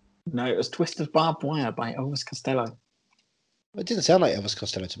 No, it was Twisted Barbed Wire by Elvis Costello. It didn't sound like Elvis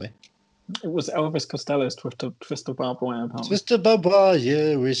Costello to me. It was Elvis Costello's Twisted Barbed Wire. Apparently. Twisted Barbed Wire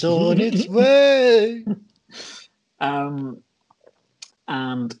is on its way.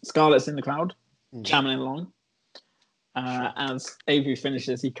 And Scarlett's in the crowd, jamming along. As Avery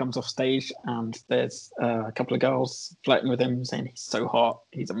finishes, he comes off stage, and there's a couple of girls flirting with him, saying he's so hot,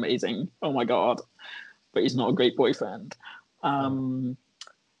 he's amazing, oh my god, but he's not a great boyfriend. And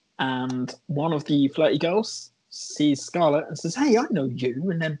one of the flirty girls sees Scarlett and says, "Hey, I know you."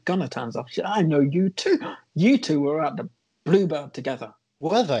 And then Gunnar turns up. She says, "I know you too. You two were at the Bluebird together."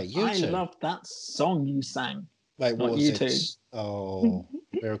 Were they? I loved that song you sang. Wait, what was it? Oh,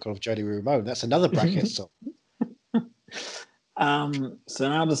 Miracle of Jody Ramone. That's another bracket song. So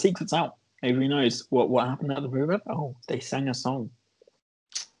now the secret's out. Avery knows what happened at the Bluebird. Oh, they sang a song.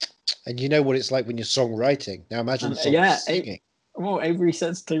 And you know what it's like when you're songwriting. Now imagine singing. Well, Avery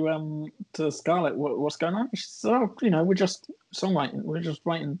says to Scarlett, "What's going on?" She says, "Oh, we're just songwriting. We're just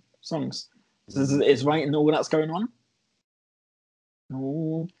writing songs." Is writing all that's going on?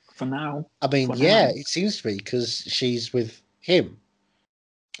 Oh, for now. I mean, it seems to be, because she's with him,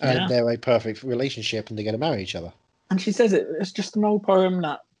 and they're a perfect relationship, and they're going to marry each other. And she says it's just an old poem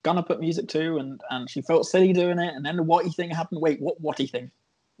that Gunnar put music to, and she felt silly doing it. And then the Whitey thing happened. Wait, Whitey thing?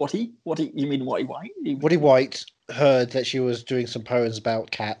 Whitey? You mean Whitey White? Whitey White heard that she was doing some poems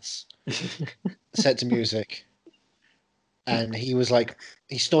about cats, set to music, and he was like,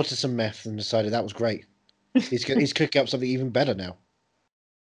 he snorted some meth and decided that was great. He's cooking up something even better now.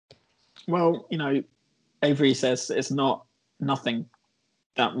 Well, Avery says it's nothing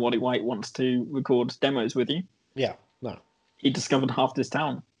that Whitey White wants to record demos with you. Yeah, no. He discovered half this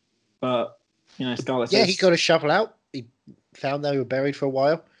town, but Scarlett says... Yeah, he got a shovel out. He found they were buried for a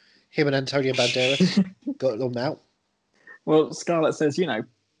while. Him and Antonio Banderas got them out. Well, Scarlett says,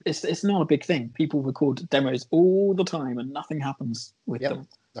 it's not a big thing. People record demos all the time and nothing happens with them.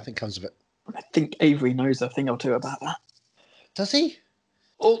 Nothing comes of it. I think Avery knows a thing or two about that. Does he?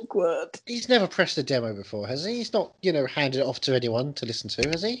 Awkward. He's never pressed a demo before, has he? He's not, handed it off to anyone to listen to,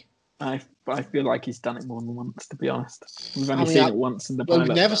 has he? I feel like he's done it more than once, to be honest. We've only seen it once in the pilot.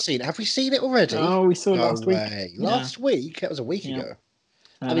 We've never seen it. Have we seen it already? Oh, we saw it last week. Last week? That was a week ago.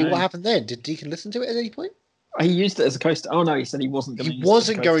 I mean, what happened then? Did Deacon listen to it at any point? He used it as a coaster. Oh, no, he said he wasn't going to use it. He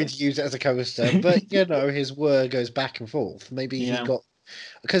wasn't going to use it as a coaster, but, his word goes back and forth. Maybe he got...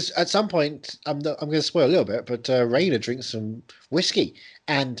 Because at some point, I'm going to spoil a little bit, but Raina drinks some whiskey,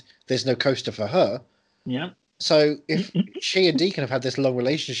 and there's no coaster for her. Yeah. So if she and Deacon have had this long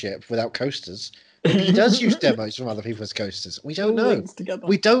relationship without coasters, maybe he does use demos from other people as coasters. We don't know.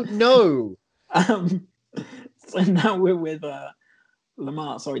 We don't know. So now we're with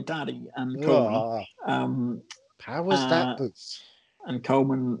Daddy and Coleman. How was that boost? And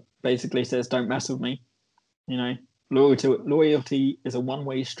Coleman basically says, "Don't mess with me. Loyalty is a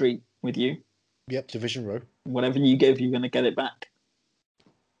one-way street with you. Yep, Division Row. Whatever you give, you're going to get it back."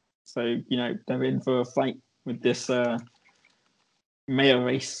 So, they're in for a fight with this mayor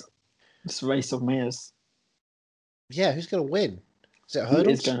race. This race of mayors. Yeah, who's going to win? Is it Hurdles?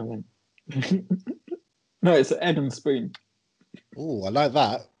 Who is going to win? No, it's Egg and Spoon. Oh, I like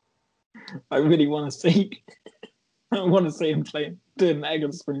that. I really want to see... I want to see him doing an Egg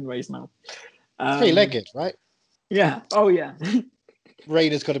and Spoon race now. Three-legged, right? Yeah. Oh, yeah.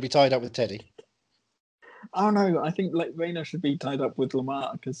 Raina's got to be tied up with Teddy. Oh, no. I think Raina should be tied up with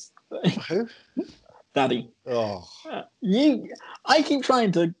Lamar because... Who? Daddy. Oh. I keep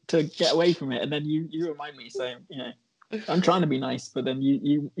trying to get away from it, and then you remind me saying, I'm trying to be nice, but then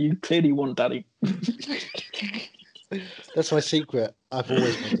you clearly want Daddy. That's my secret. I've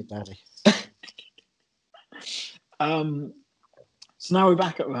always wanted Daddy. So now we're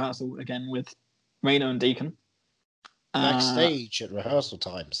back at rehearsal again with Raina and Deacon. Backstage at rehearsal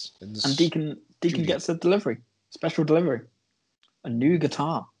times. And Deacon gets a special delivery. A new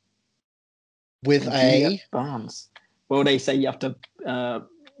guitar. With a... Barnes. Well, they say you have to,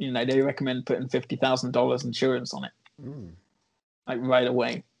 they recommend putting $50,000 insurance on it. Mm. Like right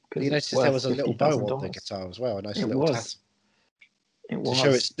away. You noticed there was a little bow on the guitar as well. A nice little tassel. To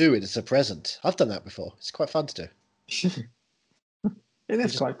show it's new and it's a present. I've done that before. It's quite fun to do. It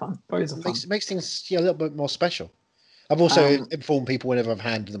is quite fun. Both are fun. Makes things a little bit more special. I've also informed people whenever I've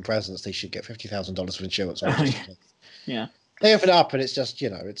handed them presents, they should get $50,000 for insurance. Yeah. They open it up and it's just,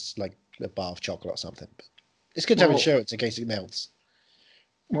 it's like a bar of chocolate or something. But it's good to have insurance in case it melts.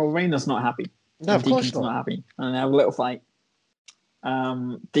 Well, Raina's not happy. No, of course not happy. And they have a little fight.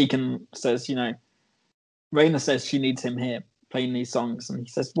 Deacon says, Raina says she needs him here playing these songs. And he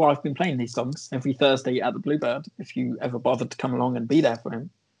says, well, I've been playing these songs every Thursday at the Bluebird. If you ever bothered to come along and be there for him.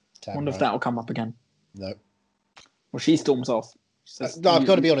 Wonder if that'll come up again. No. Well, she storms off. She says, no, I've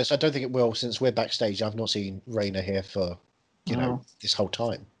got to be honest. I don't think it will since we're backstage. I've not seen Raina here for, this whole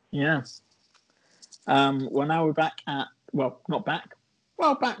time. Yeah. Well, now we're back at, well, not back.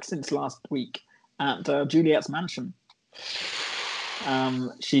 Well, back since last week at Juliet's mansion.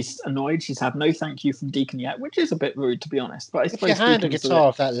 She's annoyed. She's had no thank you from Deacon yet, which is a bit rude, to be honest. But I suppose if you hand a guitar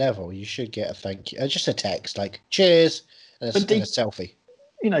of that level, you should get a thank you. Just a text like "cheers" and a selfie.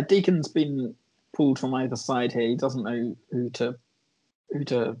 Deacon's been pulled from either side here. He doesn't know who to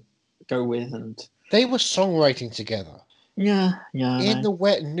go with, and they were songwriting together. Yeah. In the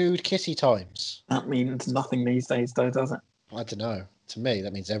wet, nude, kissy times. That means nothing these days, though, does it? I don't know. To me,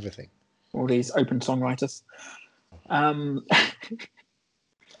 that means everything. All these open songwriters. I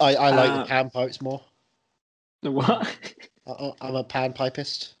like the panpipes more. The what? I'm a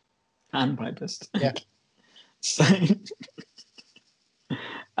panpipist. Panpipist. Yeah.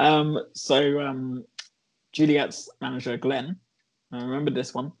 So Juliet's manager Glenn, I remember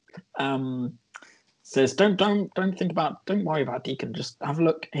this one, says, "Don't worry about Deacon. Just have a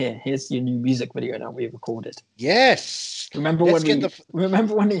look here. Here's your new music video that we recorded." Yes. Remember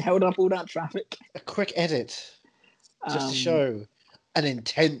when he held up all that traffic? A quick edit, just to show an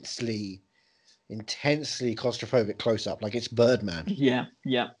intensely claustrophobic close up, like it's Birdman. Yeah.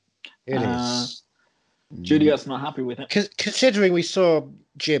 It is. Juliet's not happy with it. Considering we saw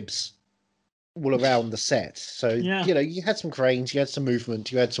jibs all around the set. So, you had some cranes, you had some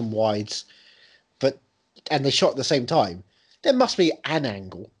movement, you had some wides, and they shot at the same time. There must be an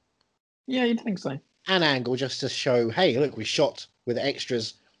angle. Yeah, you'd think so. An angle just to show, hey, look, we shot with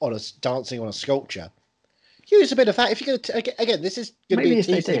extras dancing on a sculpture. Use a bit of that. If you're going to, again, this is going to be a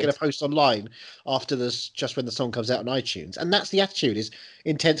teaser they're going to post online after this, just when the song comes out on iTunes. And that's the attitude, is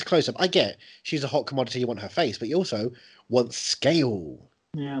intense close-up. I get she's a hot commodity, you want her face, but you also want scale.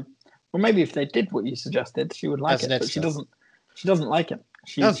 Yeah. Well, maybe if they did what you suggested, she would like it, but she doesn't like it.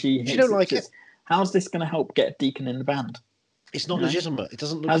 She don't like it. How's this going to help get Deacon in the band? It's not legitimate. It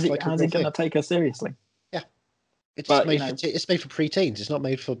doesn't look how's like how's he going to take her seriously? Yeah. It's made for pre-teens. It's not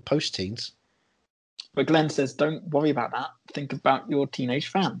made for post-teens. But Glenn says, don't worry about that. Think about your teenage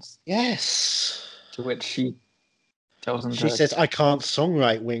fans. Yes. To which she tells him She says, I can't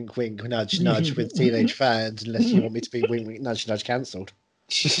songwrite wink, wink, nudge, nudge with teenage fans unless you want me to be wink, wink, nudge, nudge cancelled.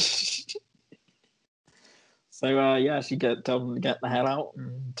 So, she tells him to get the hell out,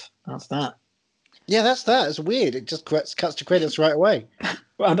 and that's that. Yeah, that's that. It's weird. It just cuts to credits right away.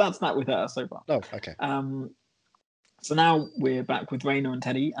 Well, that's that with her so far. Oh, okay. So now we're back with Raina and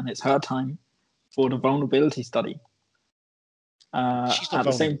Teddy, and it's her time for the vulnerability study. She's not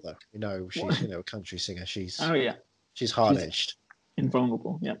vulnerable, though. She's a country singer. She's hard-edged.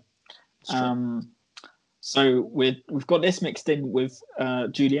 Invulnerable, yeah. So we've got this mixed in with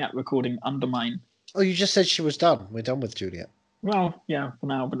Juliet recording Undermine. Oh, you just said she was done. We're done with Juliet. Well, yeah, for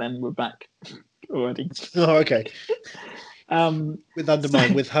now, but then we're back already. Oh, okay. With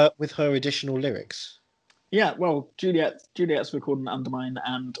Undermine, with her additional lyrics. Yeah, well, Juliet's recording Undermine,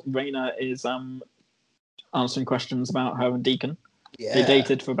 and Raina is answering questions about her and Deacon. Yeah. They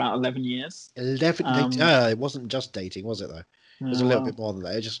dated for about 11 years. 11? It wasn't just dating, was it, though? It was a little bit more than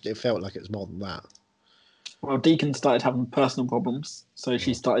that. It felt like it was more than that. Well, Deacon started having personal problems, so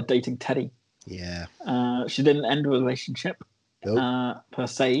she started dating Teddy. Yeah. She didn't end a relationship, per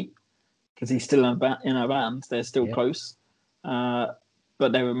se, because he's still in her band. They're still close.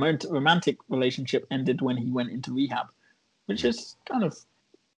 But their romantic relationship ended when he went into rehab, which is kind of,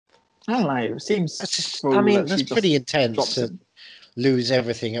 I don't know, it seems... that's pretty intense to lose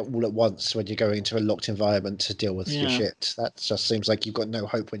everything all at once when you're going into a locked environment to deal with your shit. That just seems like you've got no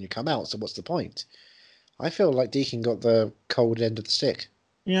hope when you come out, so what's the point? I feel like Deacon got the cold end of the stick.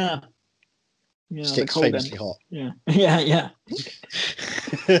 Yeah. Stick's famously hot. Yeah.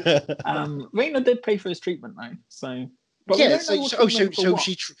 Raina did pay for his treatment, though, so... But so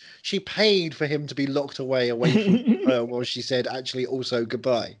she paid for him to be locked away from her while she said, actually, also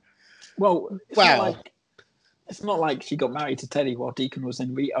goodbye. Well, it's not like she got married to Teddy while Deacon was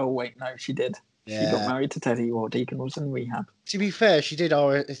in rehab. Oh, wait, no, she did. Yeah. She got married to Teddy while Deacon was in rehab. To be fair, she did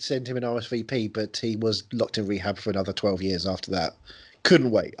send him an RSVP, but he was locked in rehab for another 12 years after that.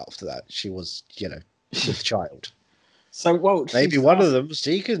 couldn't wait after that. She was, with child. So, well, maybe one of them was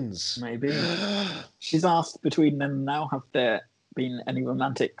Deacon's. Maybe. She's asked between them and now, have there been any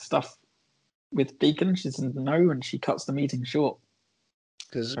romantic stuff with Deacon? She says no, and she cuts the meeting short.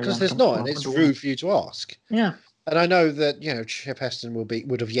 Because there's not, and it's rude for you to ask. Yeah. And I know that, Chip Heston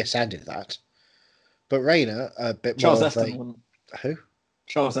would have yes-anded that. But Rayna, a bit Charles more Heston wouldn't. Who?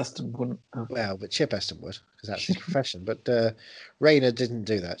 Charles Heston wouldn't have. Well, but Chip Heston would, because that's his profession. But Rayna didn't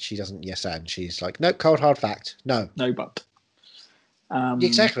do that. She doesn't yes-and. She's like, nope, cold hard fact. No. No butt.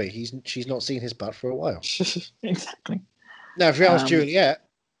 Exactly. She's not seen his butt for a while. Exactly. Now, if you asked Juliet,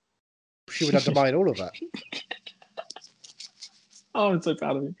 she would undermine all of that. Oh, I'm so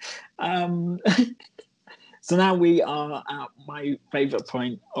proud of you. So now we are at my favourite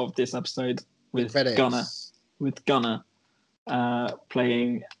point of this episode with Gunner. With Gunner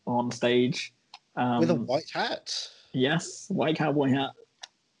playing on stage. With a white hat. Yes, white cowboy hat,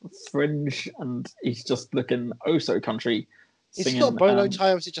 fringe, and he's just looking oh so country. Is he got a bolo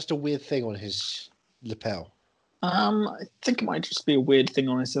tie, or is it just a weird thing on his lapel? I think it might just be a weird thing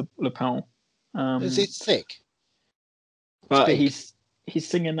on his lapel. Is it thick? But he's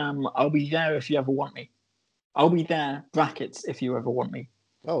singing I'll be there if you ever want me. I'll be there, brackets, if you ever want me.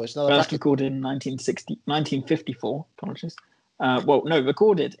 Oh, it's another first recorded in 1954, apologies.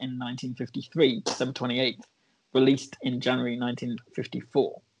 Recorded in 1953, December 28th, released in January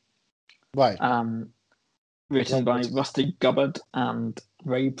 1954. Right. Written by Rusty Gubbard and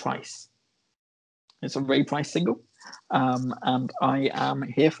Ray Price. It's a Ray Price single, and I am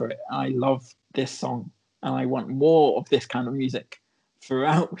here for it. I love this song, and I want more of this kind of music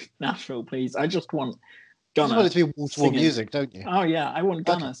throughout Nashville, please. I just want Gunner. You want it to be wall-to-wall music, don't you? Oh yeah, I want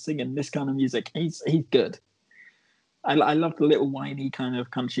Gunner singing this kind of music. He's good. I love the little whiny kind of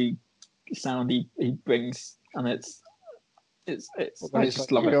country sound he brings, and it's I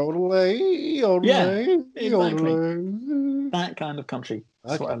just love it. Yeah, exactly. That kind of country.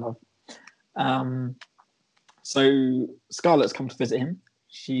 That's what I love. So Scarlett's come to visit him.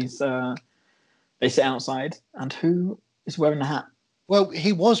 She's they sit outside, and who is wearing the hat? Well,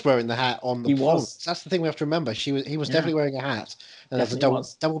 he was wearing the hat on the performance. That's the thing we have to remember. He was definitely wearing a hat, and there's a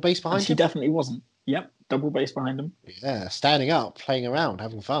double bass behind him. She definitely wasn't. Yep, double bass behind him. Yeah, standing up, playing around,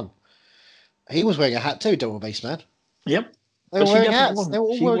 having fun. He was wearing a hat too, double bass man. Yep. They were wearing hats. They were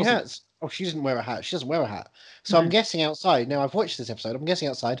all wearing hats. Oh, she didn't wear a hat. She doesn't wear a hat. So I'm guessing outside. Now, I've watched this episode. I'm guessing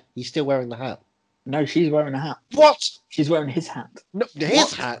outside, he's still wearing the hat. No, she's wearing a hat. What? She's wearing his hat. No,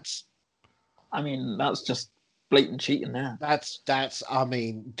 his hat? I mean, that's just blatant cheating there. That's. I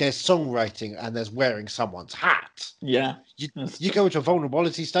mean, there's songwriting and there's wearing someone's hat. Yeah. You go into a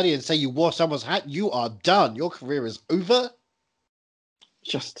vulnerability study and say you wore someone's hat, you are done. Your career is over.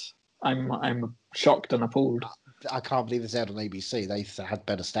 I'm shocked and appalled. I can't believe this aired on ABC. They had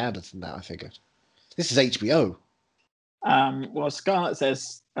better standards than that, I figured. This is HBO. Well, Scarlett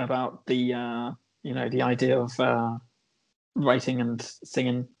says about the the idea of writing and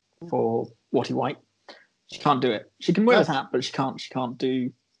singing for Watty White. She can't do it. She can wear his hat, but she can't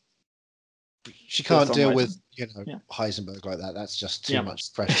do. She can't deal with Heisenberg like that. That's just too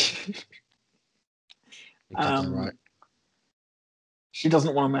much pressure. Right. She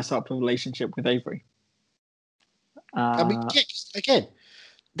doesn't want to mess up a relationship with Avery. I mean, again,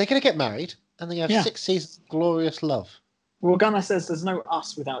 they're going to get married, and they have 6 seasons of glorious love. Well, Gunnar says there's no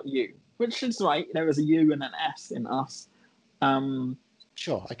us without you, which is right. There is a U and an S in us.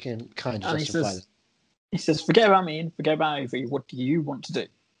 Sure, I can kind of justify that. He says, forget about me and forget about Avery. What do you want to do?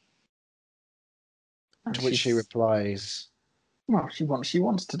 And to which she replies, well, she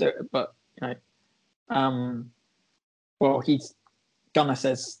wants to do it, but Gunnar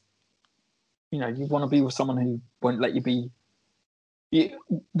says, you want to be with someone who won't let you be.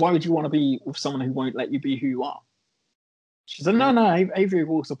 Why would you want to be with someone who won't let you be who you are? She said, no, Avery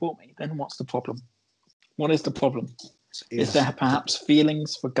will support me. Then what's the problem? What is the problem? Is there perhaps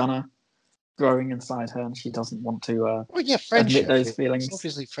feelings for Gunnar growing inside her, and she doesn't want to friendship, admit those feelings? It's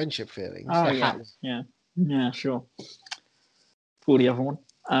obviously friendship feelings. Oh, yeah, sure. For the other one.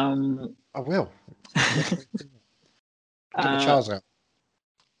 I will. Get the Charles out.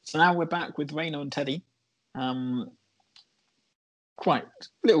 So now we're back with Rayna and Teddy. Quite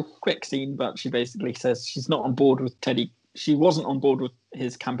little quick scene, but she basically says she's not on board with Teddy. She wasn't on board with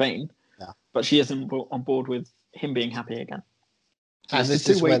his campaign, but she isn't on board with him being happy again. And this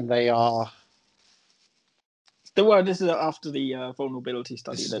is when they are. This is after the vulnerability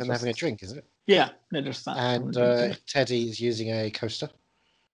study. This is when they're having a drink, is it? Yeah, they're just that. And Teddy is using a coaster.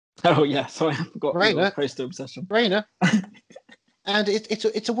 Oh yeah, sorry, I forgot. Rayna, coaster obsession. Rayna. And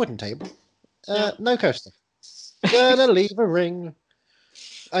it's a wooden table. No coaster. Gonna leave a ring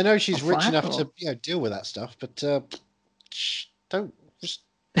I know she's rich enough to deal with that stuff, but don't just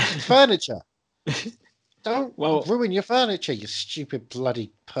furniture. Don't ruin your furniture, you stupid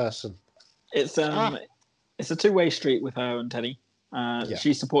bloody person. It's a 2-way street with her and Teddy.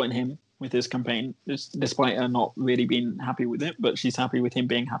 She's supporting him with his campaign, despite her not really being happy with it, but she's happy with him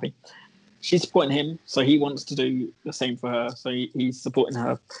being happy. She's supporting him, so he wants to do the same for her. So he's supporting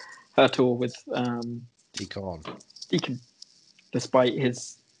her tour with Deacon, despite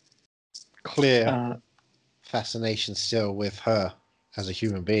his clear fascination still with her as a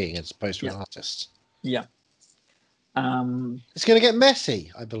human being as opposed to an artist. Yeah. It's going to get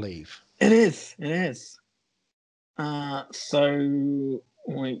messy, I believe. It is. So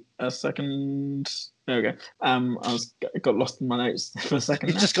wait a second. There we go. I got lost in my notes for a second.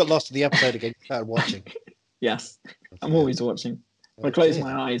 You just got lost in the episode again. You started watching. Yes, I'm always watching. If I close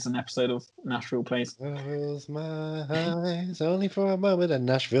my eyes, an episode of Nashville plays. Close my eyes only for a moment, and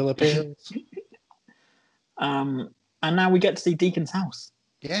Nashville appears. And now we get to see Deacon's house.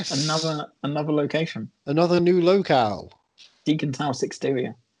 Yes, another location. Another new locale. Deacon's house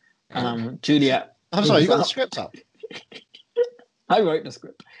exterior. Juliet. I'm sorry, you got the script up. I wrote the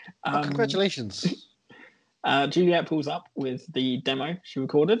script. Congratulations. Juliet pulls up with the demo she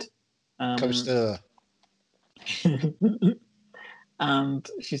recorded. Coaster. And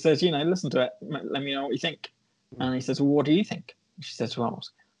she says, listen to it. Let me know what you think. And he says, well, what do you think? She says, well,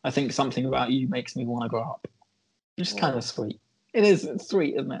 I think something about you makes me want to grow up. It's kind of sweet. It is. It's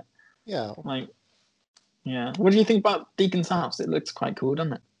sweet, isn't it? Yeah. Yeah. What do you think about Deacon's house? It looks quite cool,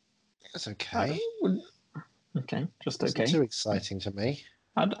 doesn't it? It's okay. Okay, just okay. It's too exciting to me.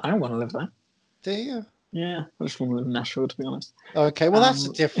 I don't want to live there. Do you? Yeah, I just want to live in Nashville, to be honest. Okay, well, that's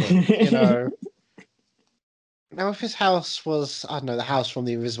different, Now, if his house was, I don't know, the house from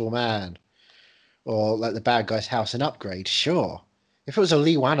The Invisible Man, or like the bad guy's house in Upgrade, sure. If it was a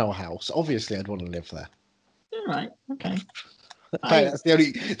Lee Wannell house, obviously I'd want to live there. All right, okay. That's the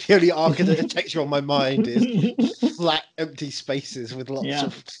only architecture on my mind is flat, empty spaces with lots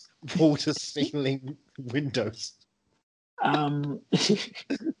of water-ceiling windows. What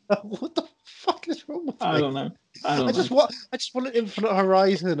the fuck is wrong with me? I don't know. I just want an infinite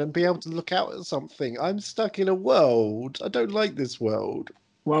horizon and be able to look out at something. I'm stuck in a world. I don't like this world.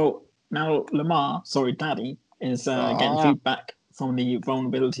 Well, now Daddy, is getting feedback from the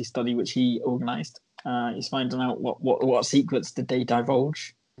vulnerability study which he organised. He's finding out what secrets did they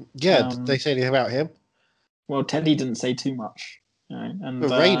divulge. Yeah, did they say anything about him? Well, Teddy didn't say too much. And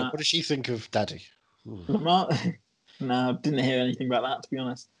Raina, what does she think of Daddy? Lamar, no, didn't hear anything about that, to be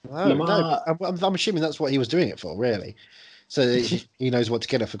honest. No, I'm assuming that's what he was doing it for, really. So he knows what to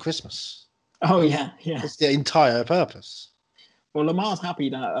get her for Christmas. Oh, yeah. That's the entire purpose. Well, Lamar's happy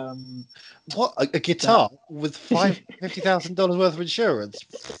that... what? A guitar with $50,000 worth of insurance?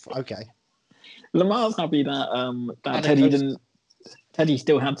 Okay. Lamar's happy that Teddy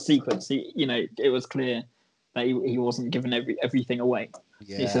still had secrets. It was clear that he wasn't giving everything away.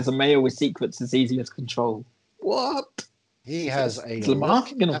 Yeah. He says a male with secrets is easier to control. What? He has is Lamar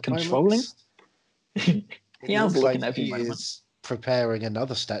going to control him? He has looking at every moment. He is preparing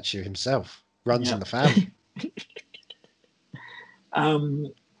another statue himself. Runs in the family.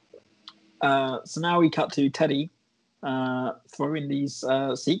 So now we cut to Teddy throwing these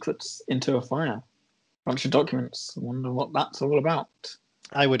secrets into a fire. Bunch of documents. I wonder what that's all about.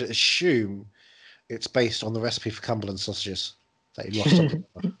 I would assume it's based on the recipe for Cumberland sausages that he lost on.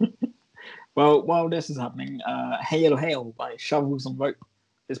 Well, while this is happening, Hail Hail by Shovels and Rope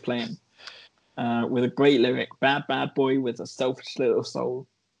is playing with a great lyric, bad boy with a selfish little soul.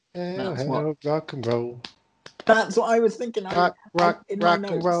 Hail, hail, rock and roll. That's what I was thinking. Rock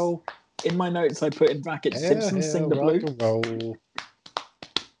and roll. In my notes, I put in brackets, Simpsons sing the rock blue.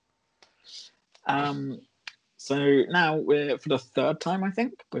 And roll. So now we're, for the third time, I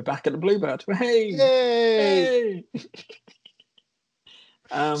think, we're back at the Bluebird. Hey! Yay!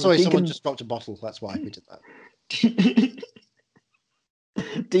 Sorry, someone just dropped a bottle. That's why we did that.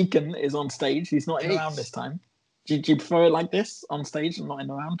 Deacon is on stage. He's not in around this time. Do you prefer it like this, on stage and not in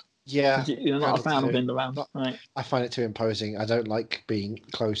around? Yeah. You're not a fan of in around, right? I find it too imposing. I don't like being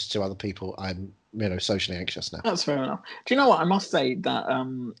close to other people. I'm, socially anxious now. That's fair enough. Do you know what? I must say that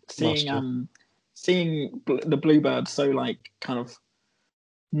seeing the Bluebird so like kind of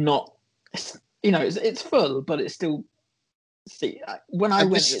not, it's full, but it's still. See, when I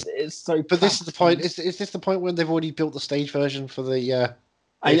went, it's so. But this is the point. Is this the point when they've already built the stage version for the?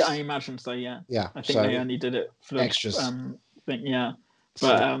 I imagine so. Yeah. Yeah. I think they only did it for the extras. Thing, yeah,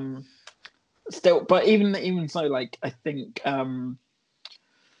 but still, but even so, like I think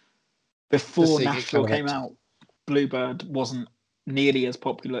before Nashville came out, Bluebird wasn't nearly as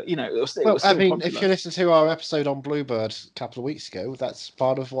popular. You know, it was still I mean, popular. if you listen to our episode on Bluebird a couple of weeks ago, that's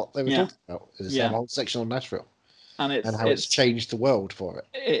part of what they were talking about. Is that whole section on Nashville, and how it's changed the world for it.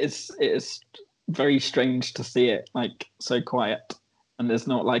 It is very strange to see it like so quiet, and there's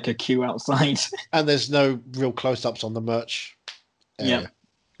not like a queue outside, and there's no real close-ups on the merch area.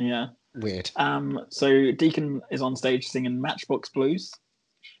 Yeah. Weird. So Deacon is on stage singing Matchbox Blues.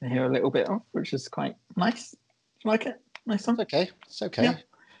 I hear a little bit of, which is quite nice. Like it? Nice song. It's okay. Yeah.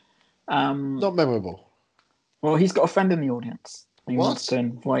 Not memorable. Well, he's got a friend in the audience. He wants to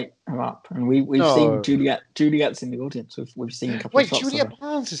invite her up, and we've seen Juliet. Juliet's in the audience. We've seen a couple of shots. Wait, Juliet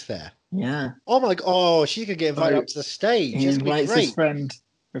Barnes is there. Yeah. Oh my god! Oh, she could get invited up to the stage. He invites his friend.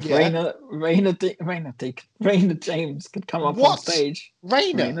 If Raina James could come up on stage.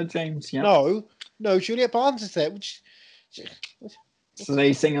 Raina James, yeah. No, Juliet Barnes is there. So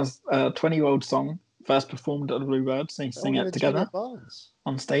they sing a 20-year-old song, first performed at the Bluebirds. They sing it together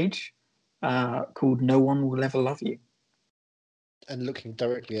on stage, called "No One Will Ever Love You." And looking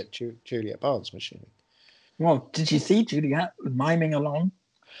directly at Juliet Barnes, machine. Well, did you see Juliet miming along?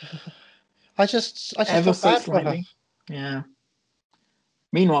 I just ever so slightly. Yeah.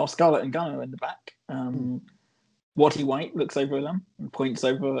 Meanwhile, Scarlett and Gunnar are in the back. Watty White looks over at them and points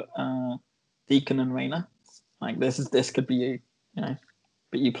over Deacon and Raina. Like, this could be you, you know,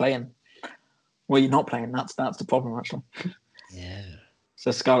 but you playing. Well, you're not playing. That's the problem, actually. Yeah.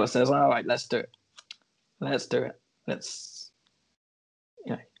 So Scarlett says, "All right, let's do it. Let's,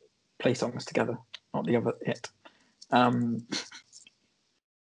 you know, play songs together, not the other hit." And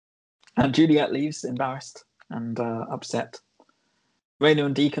Juliet leaves, embarrassed and upset. Raina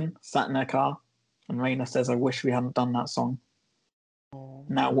and Deacon sat in their car, and Raina says, "I wish we hadn't done that song.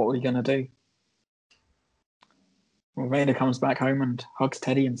 Now what are we going to do?" Well, Raina comes back home and hugs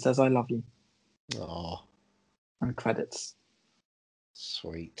Teddy and says, "I love you." Oh. And credits.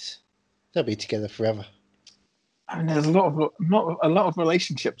 Sweet. They'll be together forever. I mean, there's a lot of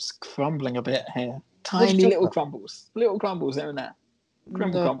relationships crumbling a bit here. Tiny little crumbles here and there.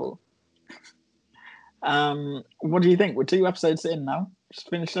 Crumble. What do you think? We're 2 episodes in now. Just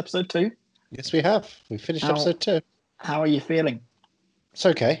finished episode 2. Yes, we have. We finished episode 2. How are you feeling? It's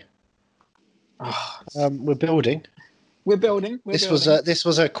okay. We're building. This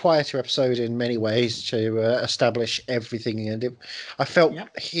was a quieter episode in many ways to establish everything, and I felt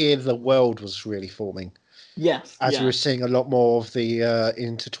here the world was really forming. Yes, as we were seeing a lot more of the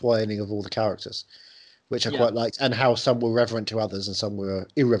intertwining of all the characters, which I quite liked, and how some were reverent to others and some were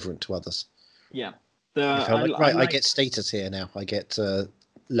irreverent to others. Yeah, I get status here now. I get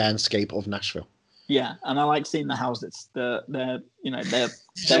landscape of Nashville. Yeah, and I like seeing the houses. They're you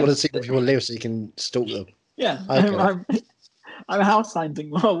just want to see where people live so you can stalk them. Yeah, I'm house hunting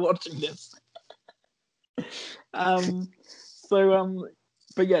while watching this.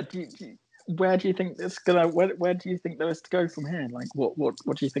 But yeah, where do you think it's gonna? Where do you think there is to go from here? Like, what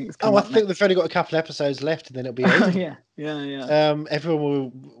do you think is coming? I think we've only got a couple of episodes left, and then it'll be over. Yeah. Everyone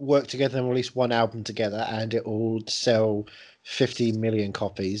will work together and release one album together, and it will sell 50 million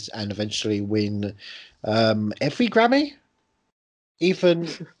copies, and eventually win every Grammy,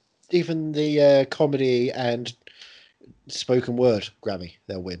 even the comedy and spoken word Grammy.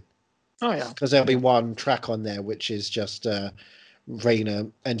 They'll win. Oh yeah, because there'll be one track on there which is just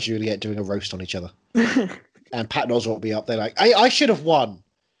Raina and Juliet doing a roast on each other, and Pat Oswalt will be up there like, I should have won.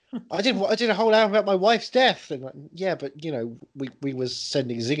 I did a whole album about my wife's death, and like, yeah, but you know we was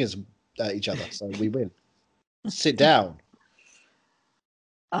sending zingers at each other, so we win. Sit down.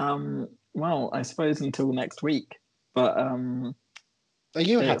 Well, I suppose until next week. But are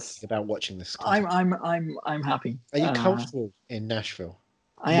you happy about watching this? I'm happy. Are you comfortable in Nashville?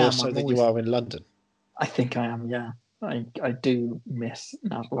 I am. More so than you are in London. I think I am. Yeah, I do miss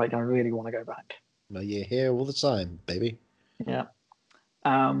now. Like I really want to go back. Well, you're here all the time, baby. Yeah.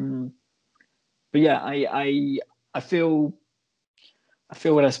 But yeah, I feel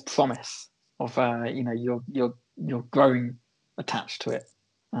there's promise of you're growing attached to it,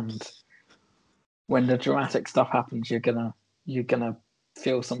 and when the dramatic stuff happens, you're gonna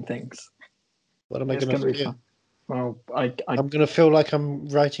feel some things. What am I gonna feel? Well, I'm gonna feel like I'm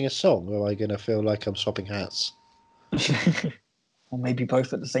writing a song, or am I gonna feel like I'm swapping hats? Or maybe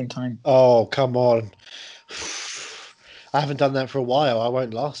both at the same time. Oh, come on. I haven't done that for a while. I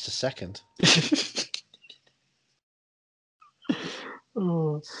won't last a second.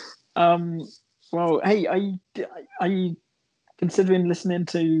 Well, hey, are you considering listening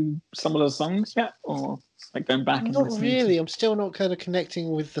to some of those songs yet, or like going back and listening? Not really. I'm still not kind of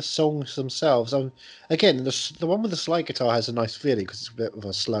connecting with the songs themselves. Again, the one with the slide guitar has a nice feeling because it's a bit of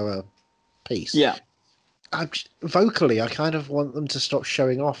a slower piece. Yeah. vocally, I kind of want them to stop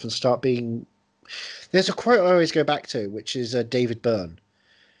showing off and start being. There's a quote I always go back to, which is David Byrne.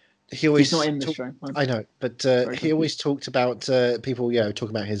 He's not in the show. I know, but he always talked about people, talking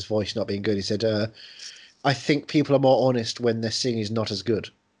about his voice not being good. He said, "I think people are more honest when their singing is not as good."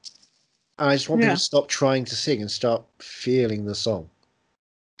 And I just want people to stop trying to sing and start feeling the song.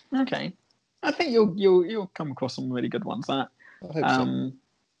 Okay, I think you'll come across some really good ones. I hope so.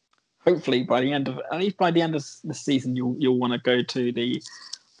 Hopefully, by the end of the season, you'll want to go to the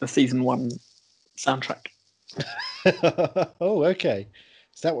season 1 soundtrack. Oh, okay.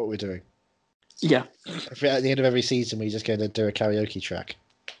 Is that what we're doing? Yeah. At the end of every season, we're just going to do a karaoke track.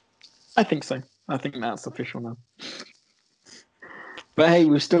 I think so. I think that's official now. But hey,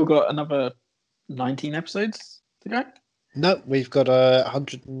 we've still got another 19 episodes to go. No, we've got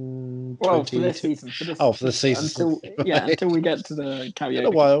 120. Well, for this season. For the season. Until we get to the karaoke. In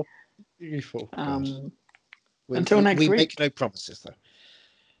a while. Until next week. We make no promises, though.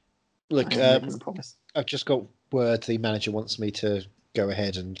 Look, I've just got word the manager wants me to go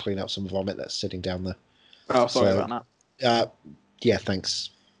ahead and clean up some vomit that's sitting down there. Oh, sorry about that. Yeah,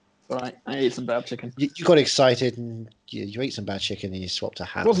 thanks. All right, I ate some bad chicken. You got excited and you ate some bad chicken and you swapped a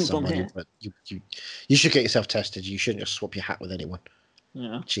hat with someone. But you should get yourself tested. You shouldn't just swap your hat with anyone.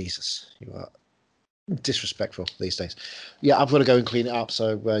 Yeah. Jesus, you are disrespectful these days. Yeah, I've got to go and clean it up,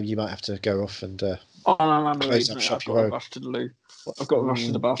 so you might have to go off and I'm close up shop your own. I've got to rush to the loo. I've got to rush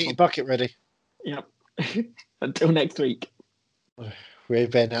to the bathroom. Get your bucket ready. Yep. Until next week.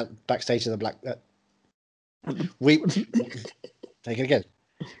 We've been backstage at the Black. Take it again.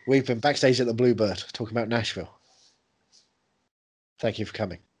 We've been backstage at the Bluebird talking about Nashville. Thank you for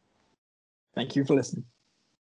coming. Thank you for listening.